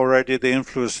where already the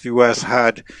influence the U.S.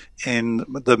 had in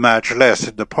the Majlis,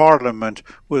 in the parliament,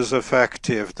 was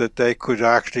effective, that they could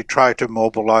actually try to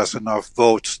mobilize enough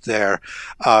votes there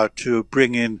to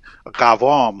bring in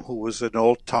Ghavam, who was an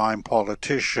old-time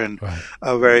politician, right,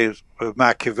 a very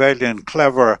Machiavellian,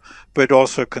 clever, but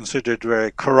also considered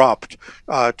very corrupt,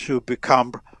 to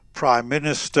become prime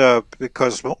minister,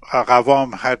 because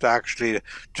Ghavam had actually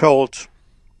told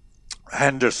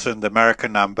Henderson, the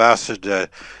American ambassador,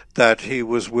 that he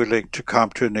was willing to come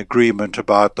to an agreement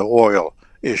about the oil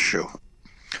issue.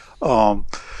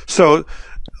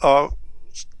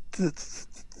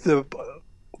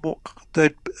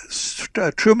 the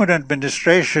Truman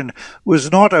administration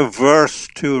was not averse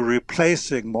to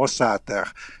replacing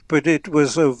Mossadegh, but it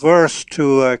was averse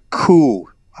to a coup.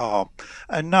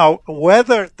 And now,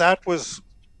 whether that was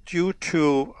due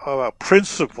to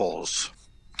principles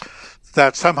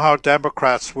that somehow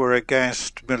Democrats were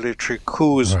against military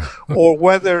coups, Right. or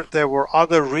whether there were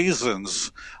other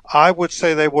reasons, I would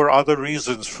say there were other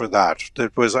reasons for that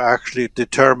was actually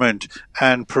determined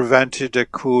and prevented a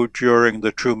coup during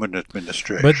the Truman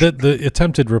administration. But the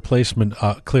attempted replacement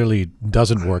clearly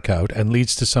doesn't work out and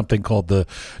leads to something called the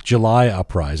July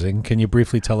Uprising. Can you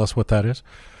briefly tell us what that is?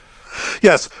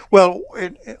 Yes. Well,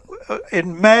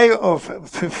 in May of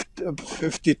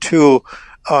 52,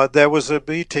 there was a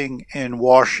meeting in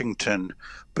Washington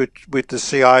with the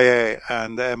CIA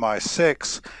and the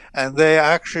MI6, and they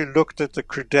actually looked at the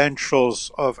credentials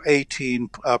of 18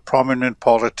 prominent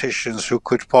politicians who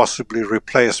could possibly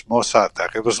replace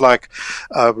Mossadegh. It was like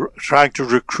trying to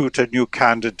recruit a new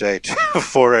candidate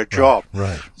for a job.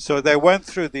 Right. So they went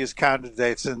through these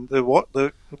candidates, and the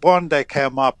one they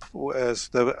came up as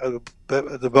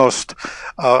the most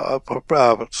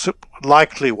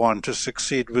likely one to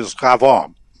succeed was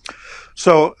Ravon.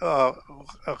 So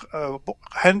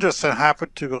Henderson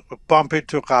happened to bump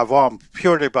into Ravon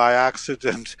purely by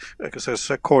accident,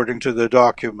 according to the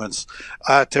documents,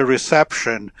 at a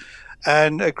reception,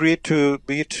 and agreed to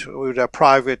meet with a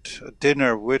private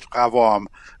dinner with Ravon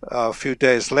a few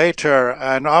days later.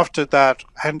 And after that,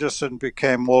 Henderson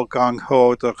became more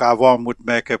gung-ho that Ravon would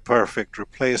make a perfect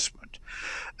replacement.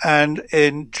 And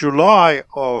in July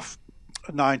of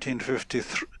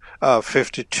 1953,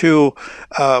 52,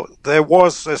 there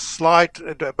was a slight,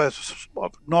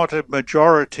 not a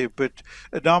majority, but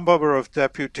a number of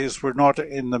deputies were not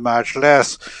in the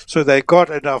Majlis, so they got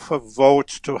enough of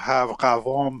votes to have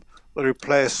Ravon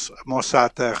replace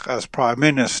Mossadegh as prime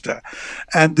minister.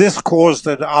 And this caused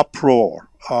an uproar,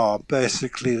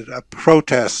 basically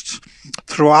protests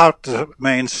throughout the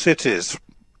main cities.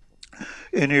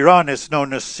 In Iran, it's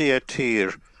known as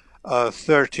Tir.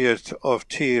 30th of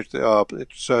Tir,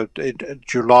 it's in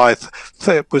July.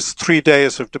 It was 3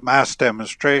 days of the mass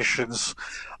demonstrations.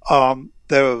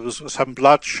 There was some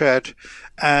bloodshed,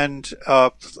 and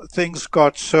things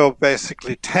got so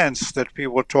basically tense that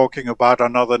people were talking about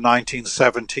another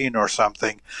 1917 or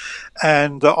something.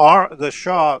 And the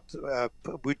Shah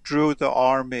withdrew the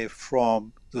army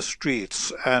from the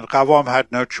streets, and Ravon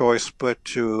had no choice but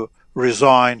to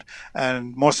resign,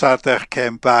 and Mossadegh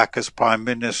came back as prime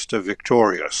minister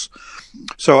victorious.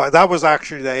 So that was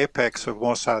actually the apex of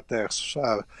Mossadegh's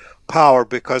power,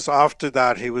 because after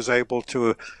that he was able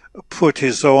to put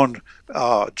his own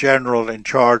general in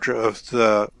charge of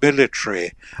the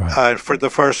military. Right. For the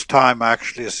first time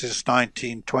actually since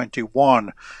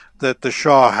 1921, that the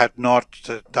Shah had not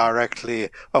directly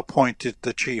appointed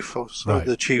the chief of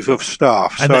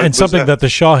staff. And something that the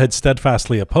Shah had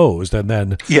steadfastly opposed and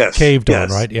then caved on,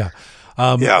 right? Yeah.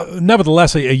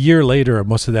 Nevertheless, a year later,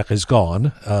 Mossadegh is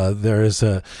gone. There is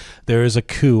a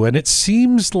coup, and it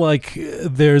seems like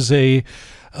there's a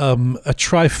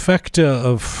trifecta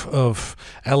of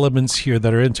elements here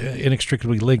that are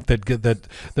inextricably linked that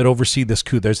oversee this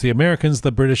coup. There's the Americans,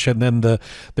 the British, and then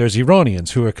there's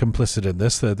Iranians who are complicit in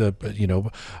this.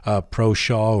 Pro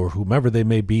Shah or whomever they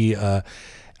may be.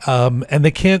 And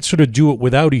they can't sort of do it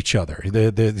without each other.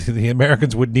 The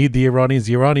Americans would need the Iranians.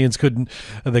 The Iranians couldn't.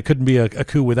 There couldn't be a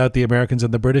coup without the Americans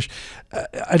and the British.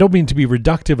 I don't mean to be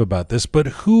reductive about this, but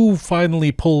who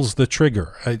finally pulls the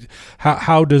trigger?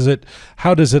 How does it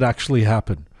actually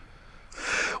happen?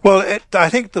 Well, I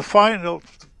think the final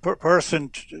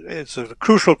person, it's a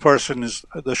crucial person, is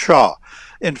the Shah.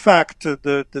 In fact,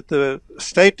 the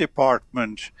State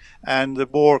Department and the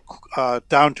more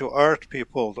down-to-earth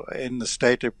people in the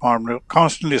State Department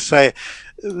constantly say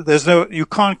you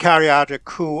can't carry out a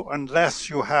coup unless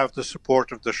you have the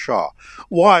support of the Shah.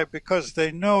 Why? Because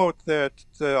they know that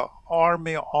the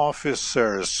army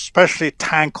officers, especially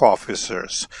tank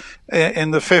officers,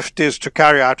 in the 50s, to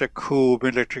carry out a coup,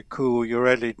 military coup, you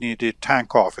really needed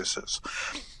tank officers.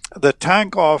 The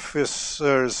tank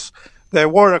officers, there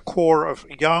were a core of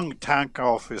young tank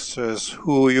officers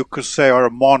who you could say are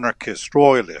monarchist,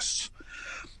 royalists.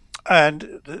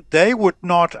 And they would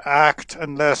not act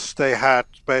unless they had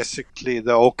basically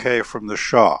the okay from the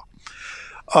Shah.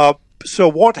 So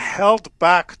what held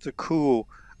back the coup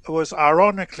was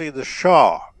ironically the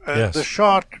Shah. Yes. The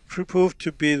Shah proved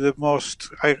to be the most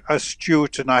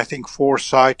astute and I think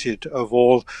foresighted of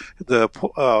all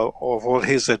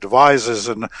his advisors,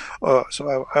 and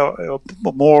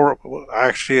more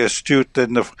actually astute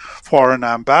than the foreign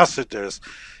ambassadors.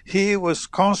 He was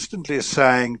constantly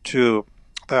saying to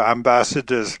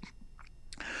ambassadors,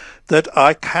 that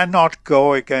I cannot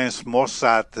go against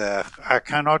Mossadegh, I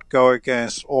cannot go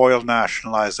against oil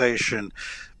nationalization,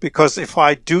 because if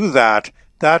I do that,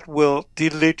 that will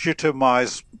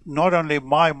delegitimize not only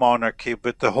my monarchy,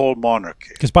 but the whole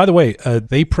monarchy. Because, by the way,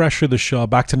 they pressure the Shah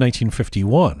back to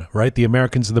 1951, right? The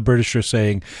Americans and the British are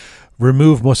saying,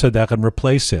 remove Mossadegh and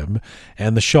replace him,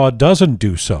 and the Shah doesn't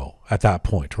do so at that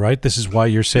point, right? This is why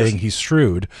you're saying he's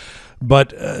shrewd.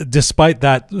 But despite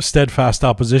that steadfast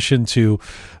opposition to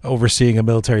overseeing a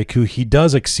military coup, he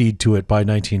does accede to it by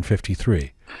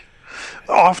 1953.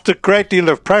 After a great deal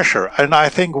of pressure. And I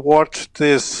think what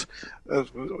this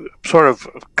sort of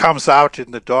comes out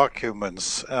in the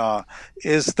documents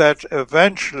is that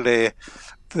eventually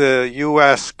the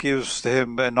U.S. gives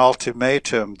him an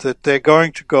ultimatum that they're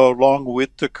going to go along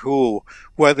with the coup,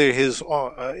 whether he's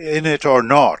in it or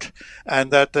not,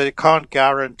 and that they can't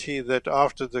guarantee that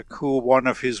after the coup one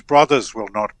of his brothers will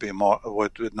not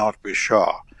be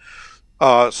Shah.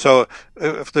 So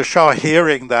if the Shah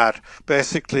hearing that,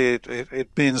 basically it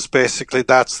means basically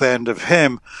that's the end of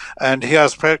him, and he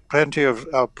has plenty of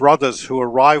brothers who are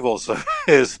rivals of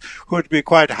his who would be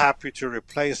quite happy to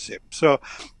replace him. So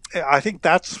I think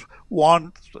that's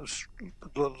one,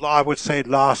 I would say,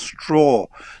 last straw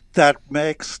that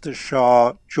makes the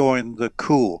Shah join the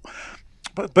coup.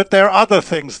 But there are other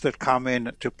things that come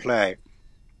into play.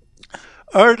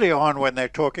 Early on, when they're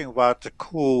talking about the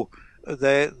coup,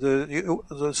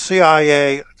 the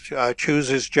CIA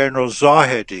chooses General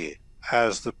Zahedi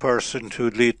as the person to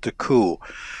lead the coup.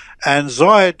 And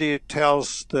Zahedi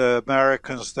tells the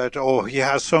Americans that, oh, he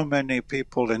has so many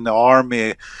people in the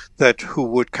army who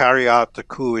would carry out the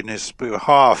coup in his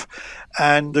behalf.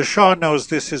 And the Shah knows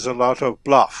this is a lot of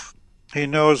bluff. He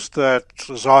knows that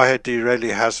Zahedi really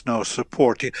has no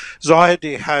support.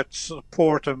 Zahedi had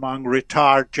support among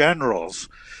retired generals,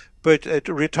 but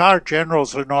retired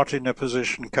generals are not in a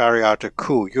position to carry out a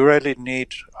coup. You really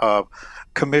need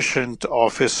commissioned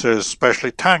officers,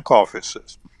 especially tank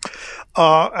officers.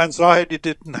 And Zahedi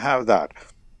didn't have that.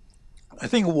 I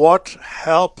think what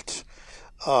helped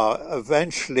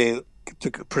eventually to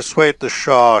persuade the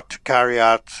Shah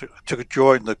to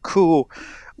join the coup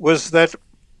was that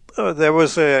there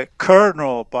was a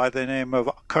colonel by the name of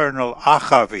Colonel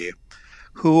Akhavi,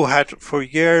 who had for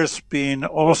years been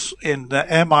also in the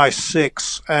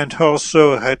MI6 and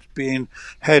also had been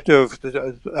head of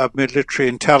military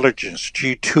intelligence,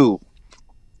 G2.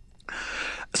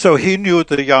 So he knew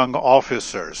the young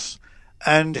officers,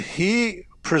 and he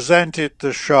presented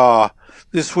the Shah.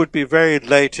 This would be very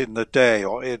late in the day,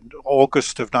 or in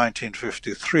August of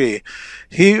 1953.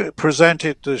 He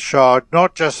presented the Shah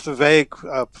not just a vague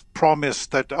promise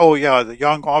that, oh yeah, the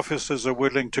young officers are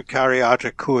willing to carry out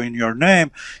a coup in your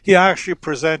name. He actually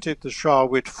presented the Shah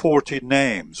with 40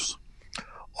 names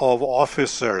of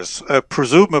officers.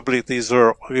 Presumably these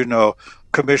are,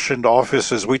 commissioned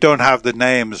officers. We don't have the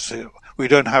names. We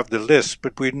don't have the list,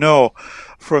 but we know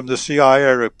from the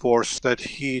CIA reports that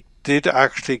he did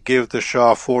actually give the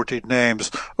Shah 40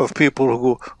 names of people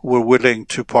who were willing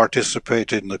to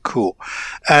participate in the coup.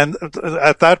 And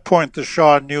at that point, the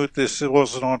Shah knew this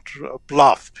was not a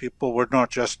bluff. People were not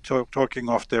just talking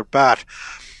off their bat.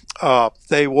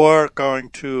 They were going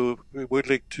to be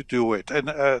willing to do it. And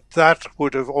that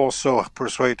would have also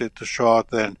persuaded the Shah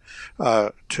then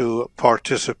to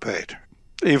participate,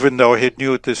 even though he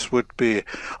knew this would be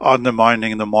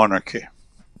undermining the monarchy.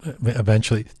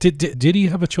 Eventually, did he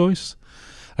have a choice?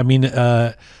 I mean,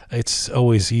 it's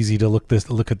always easy to look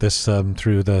at this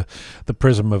through the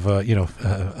prism of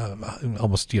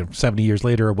almost 70 years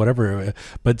later or whatever.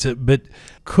 But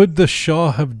could the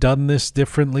Shah have done this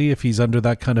differently if he's under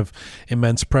that kind of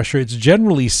immense pressure? It's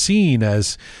generally seen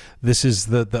as this is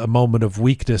the moment of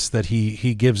weakness that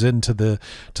he gives in to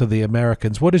the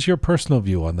Americans. What is your personal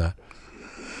view on that?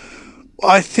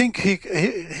 I think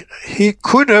he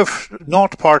could have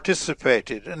not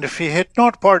participated, and if he had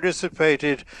not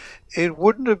participated, it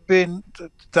wouldn't have been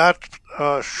that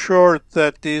sure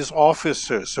that these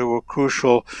officers who were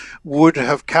crucial would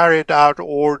have carried out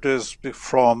orders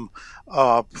from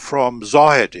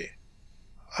Zahedi.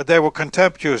 They were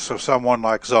contemptuous of someone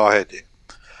like Zahedi.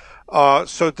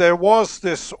 So there was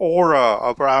this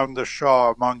aura around the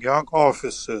Shah among young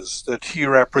officers that he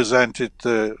represented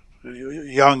the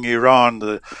young Iran,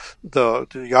 the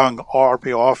young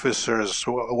army officers,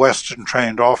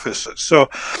 Western-trained officers. So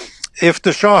if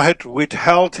the Shah had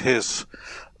withheld his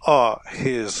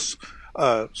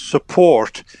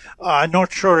support, I'm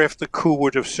not sure if the coup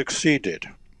would have succeeded.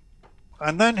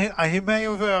 And then he may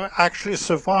have actually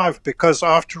survived, because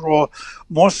after all,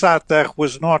 Mossadegh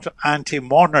was not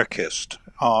anti-monarchist.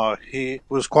 he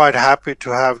was quite happy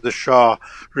to have the Shah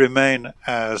remain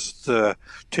as the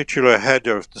titular head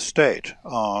of the state.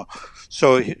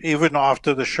 So even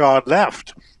after the Shah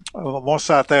left,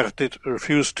 Mossadegh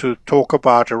refused to talk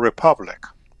about a republic.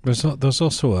 There's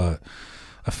also a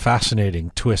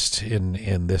fascinating twist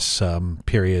in this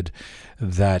period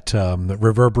that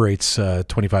reverberates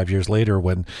 25 years later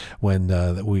when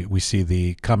we see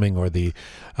the coming or the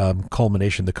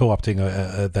culmination, the co-opting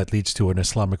that leads to an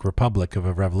Islamic republic of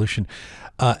a revolution.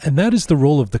 And that is the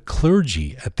role of the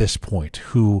clergy at this point,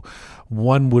 who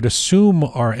one would assume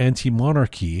are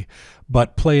anti-monarchy,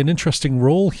 but play an interesting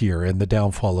role here in the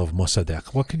downfall of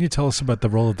Mossadegh. What can you tell us about the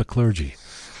role of the clergy?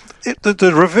 The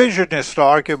revisionist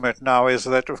argument now is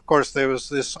that, of course, there was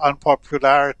this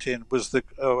unpopularity of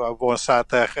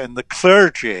Mossadegh, and the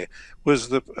clergy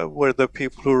were the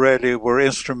people who really were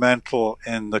instrumental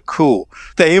in the coup.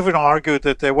 They even argued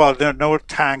that there were no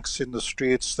tanks in the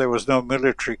streets, there was no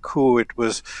military coup. It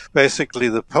was basically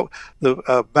the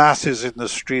masses in the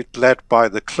street led by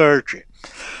the clergy.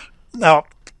 Now,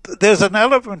 there's an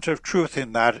element of truth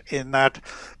in that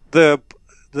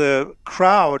the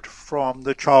crowd from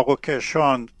the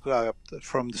Chaghokeshan,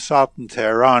 from the southern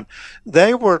Tehran,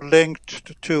 they were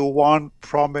linked to one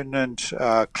prominent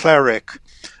cleric,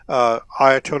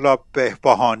 Ayatollah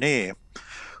Behbahani,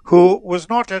 who was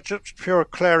not a pure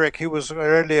cleric. He was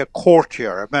really a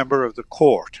courtier, a member of the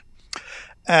court.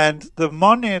 And the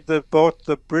money that both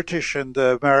the British and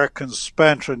the Americans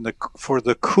spent for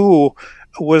the coup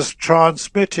was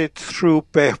transmitted through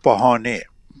Behbahani.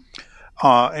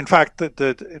 In fact,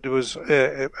 it was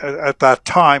at that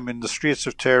time in the streets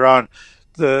of Tehran,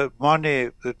 the money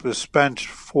that was spent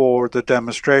for the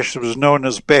demonstration was known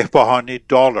as Behbahani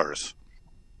dollars.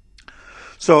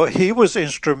 So he was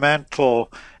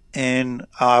instrumental in,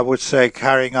 I would say,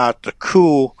 carrying out the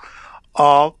coup.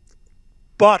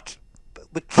 But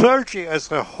the clergy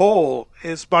as a whole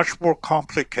is much more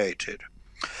complicated.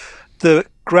 The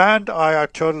Grand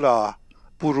Ayatollah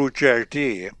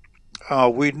Burujerdi,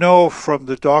 we know from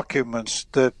the documents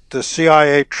that the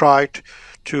CIA tried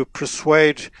to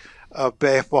persuade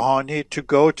Behbahani to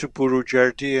go to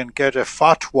Burujerdi and get a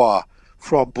fatwa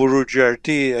from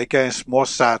Burujerdi against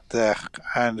Mossadegh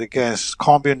and against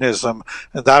communism,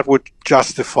 and that would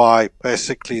justify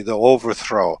basically the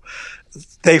overthrow.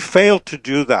 They failed to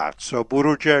do that, so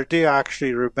Burujerdi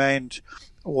actually remained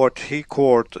what he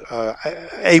called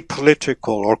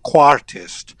apolitical or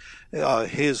Quartist.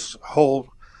 His whole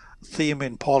theme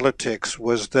in politics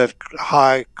was that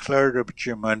high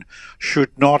clergymen should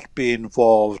not be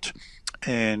involved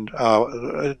in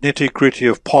nitty-gritty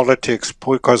of politics,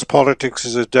 because politics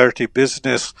is a dirty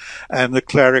business and the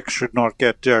clerics should not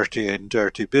get dirty in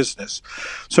dirty business.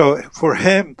 So for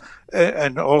him,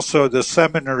 and also the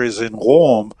seminaries in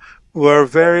Rome, were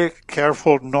very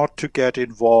careful not to get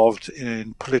involved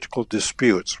in political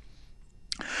disputes.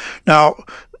 Now,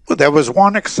 there was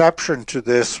one exception to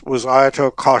this, was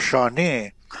Ayatollah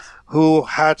Kashani, who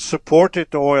had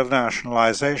supported oil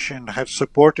nationalization, had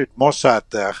supported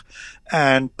Mossadegh,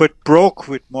 but broke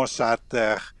with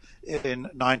Mossadegh in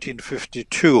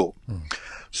 1952.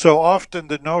 So often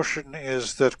the notion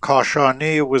is that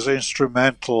Kashani was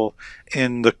instrumental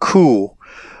in the coup.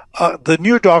 The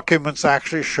new documents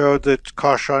actually show that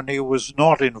Kashani was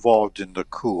not involved in the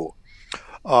coup.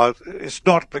 It's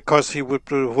not because he would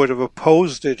have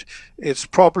opposed it. It's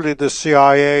probably the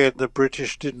CIA and the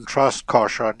British didn't trust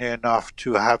Kashani enough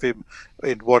to have him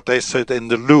in what they said in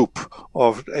the loop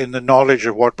in the knowledge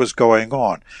of what was going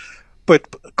on.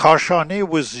 But Kashani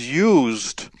was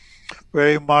used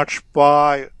very much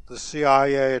by the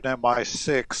CIA and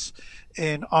MI6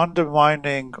 in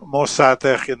undermining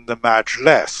Mossadegh in the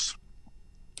Majlis,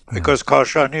 because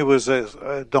Kashani was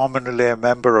nominally a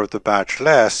member of the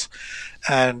Majlis,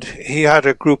 and he had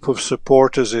a group of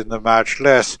supporters in the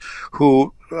Majlis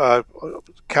who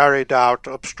carried out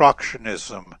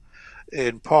obstructionism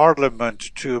in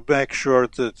Parliament to make sure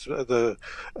that the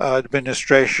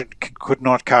administration could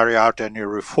not carry out any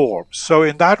reforms. So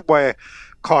in that way,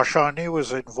 Kashani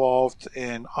was involved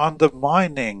in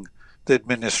undermining the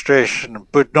administration,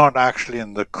 but not actually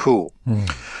in the coup.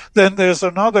 Then there's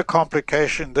another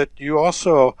complication that you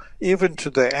also, even to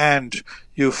the end,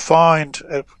 you find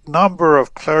a number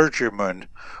of clergymen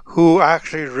who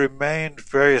actually remained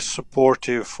very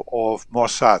supportive of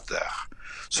Mossadegh.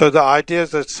 So the idea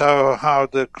that somehow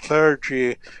the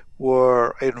clergy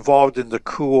were involved in the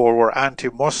coup or were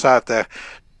anti-Mossadegh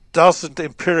doesn't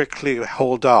empirically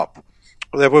hold up.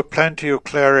 There were plenty of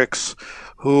clerics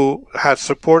who had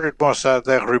supported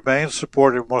Mossadegh, remained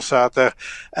supportive of Mossadegh,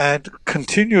 and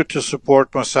continued to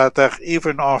support Mossadegh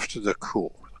even after the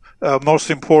coup. Most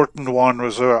important one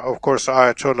was, of course,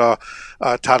 Ayatollah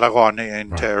Talabani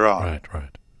in Tehran.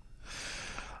 Right.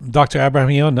 Dr.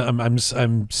 Abrahamian,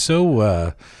 I'm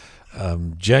so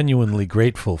genuinely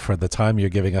grateful for the time you're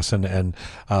giving us and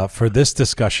for this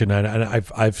discussion. And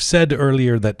I've said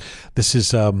earlier that this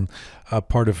is a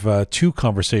part of two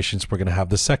conversations we're going to have.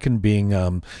 The second being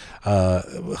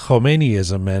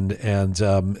Khomeiniism, and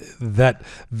that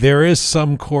there is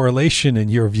some correlation, in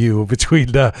your view,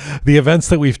 between the events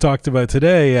that we've talked about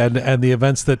today and the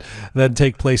events that then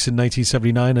take place in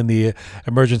 1979 and the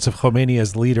emergence of Khomeini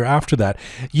as the leader after that.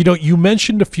 You know, you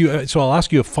mentioned a few, so I'll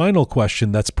ask you a final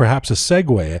question that's perhaps a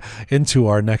segue into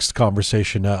our next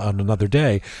conversation on another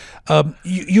day.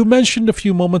 You mentioned a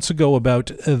few moments ago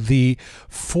about the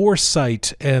foresight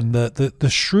and the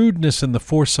shrewdness and the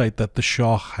foresight that the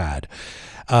Shah had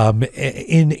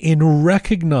in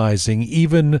recognizing,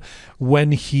 even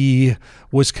when he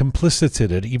was complicit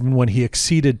in it, even when he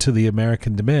acceded to the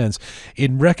American demands,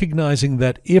 in recognizing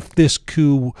that if this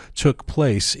coup took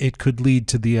place, it could lead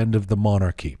to the end of the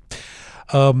monarchy.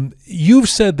 You've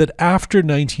said that after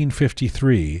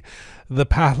 1953, the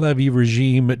Pahlavi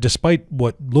regime, despite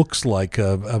what looks like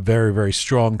a very, very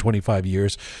strong 25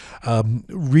 years,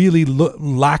 really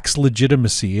lacks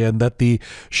legitimacy, and that the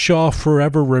Shah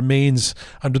forever remains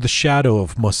under the shadow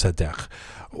of Mossadegh.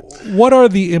 What are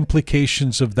the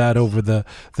implications of that over the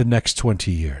next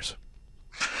 20 years?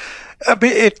 I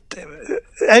mean,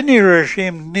 any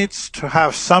regime needs to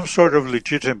have some sort of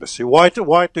legitimacy. Why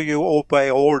do you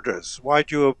obey orders? Why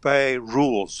do you obey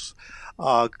rules,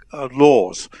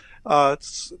 laws?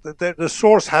 The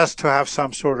source has to have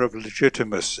some sort of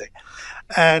legitimacy.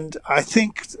 And I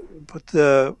think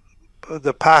the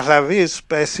Pahlavis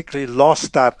basically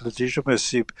lost that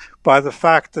legitimacy by the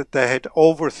fact that they had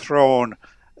overthrown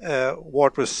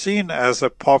what was seen as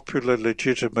a popular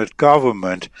legitimate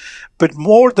government. But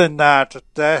more than that,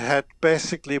 they had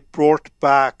basically brought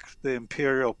back the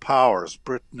imperial powers,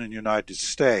 Britain and United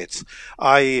States,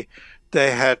 i.e.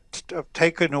 they had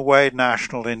taken away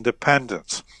national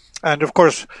independence. And of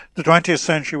course, the 20th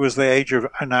century was the age of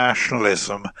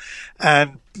nationalism,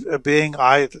 and being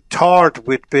tarred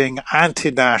with being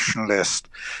anti-nationalist,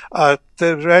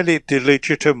 they really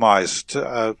delegitimized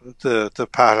the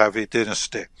Pahlavi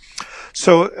dynasty.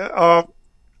 So,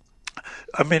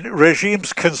 I mean,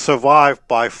 regimes can survive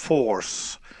by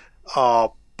force,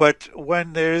 but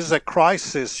when there is a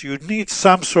crisis, you need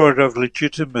some sort of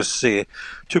legitimacy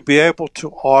to be able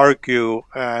to argue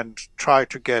and try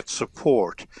to get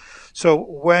support. So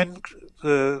when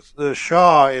the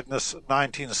Shah in the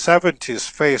 1970s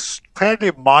faced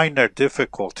fairly minor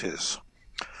difficulties,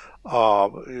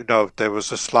 there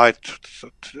was a slight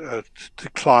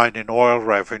decline in oil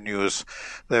revenues,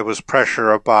 there was pressure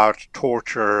about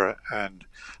torture and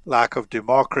lack of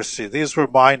democracy. These were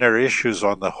minor issues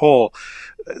on the whole,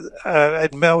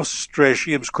 and most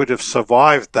regimes could have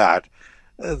survived that.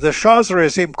 The Shah's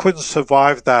regime couldn't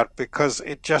survive that because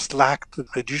it just lacked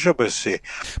legitimacy.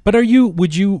 But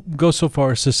would you go so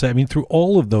far as to say, I mean, through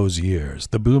all of those years,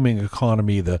 the booming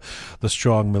economy, the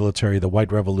strong military, the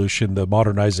white revolution, the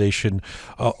modernization,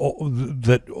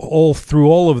 through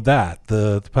all of that,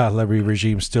 the Pahlavi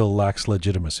regime still lacks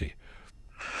legitimacy?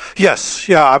 Yes,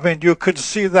 yeah. I mean, you could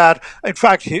see that. In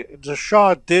fact, the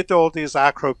Shah did all these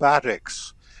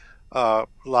acrobatics,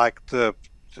 like the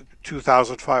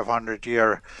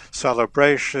 2,500-year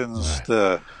celebrations, right,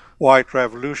 the White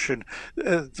Revolution.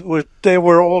 They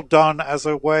were all done as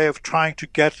a way of trying to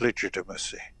get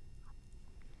legitimacy.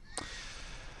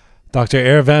 Dr.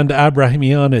 Ervand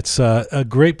Abrahamian, it's a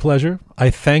great pleasure. I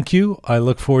thank you. I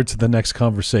look forward to the next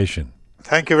conversation.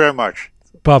 Thank you very much.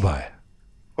 Bye-bye.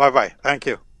 Bye-bye. Thank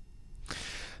you.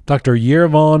 Dr.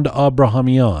 Ervand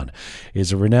Abrahamian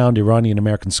is a renowned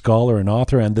Iranian-American scholar and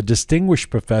author and the distinguished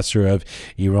professor of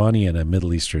Iranian and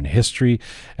Middle Eastern history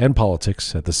and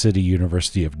politics at the City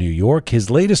University of New York. His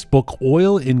latest book,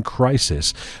 Oil in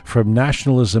Crisis, From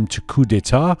Nationalism to Coup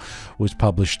D'état, was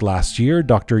published last year.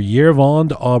 Dr.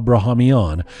 Ervand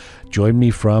Abrahamian joined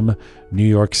me from New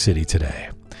York City today.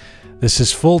 This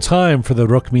is full time for the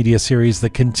Roqe Media series, The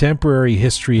Contemporary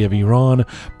History of Iran,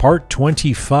 Part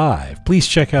 25. Please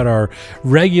check out our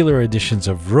regular editions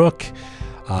of Roqe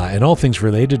and all things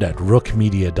related at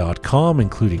roqemedia.com,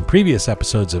 including previous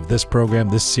episodes of this program,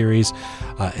 this series,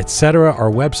 etc.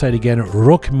 Our website again,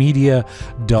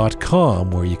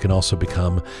 roqemedia.com, where you can also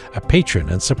become a patron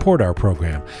and support our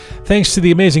program. Thanks to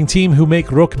the amazing team who make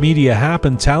Roqe Media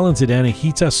happen: talented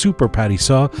Anahita, Super Patty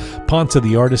Saw, Ponta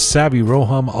the artist, Savvy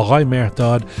Roham, Aghay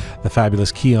Mehdad, the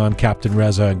fabulous Keon, Captain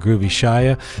Reza, and Groovy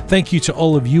Shaya. Thank you to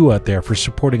all of you out there for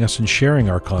supporting us and sharing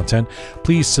our content.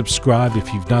 Please subscribe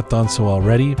if you've not done so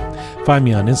already. everybody. Find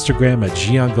me on Instagram at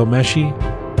Jian Ghomeshi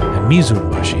and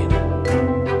Mizun Bashin.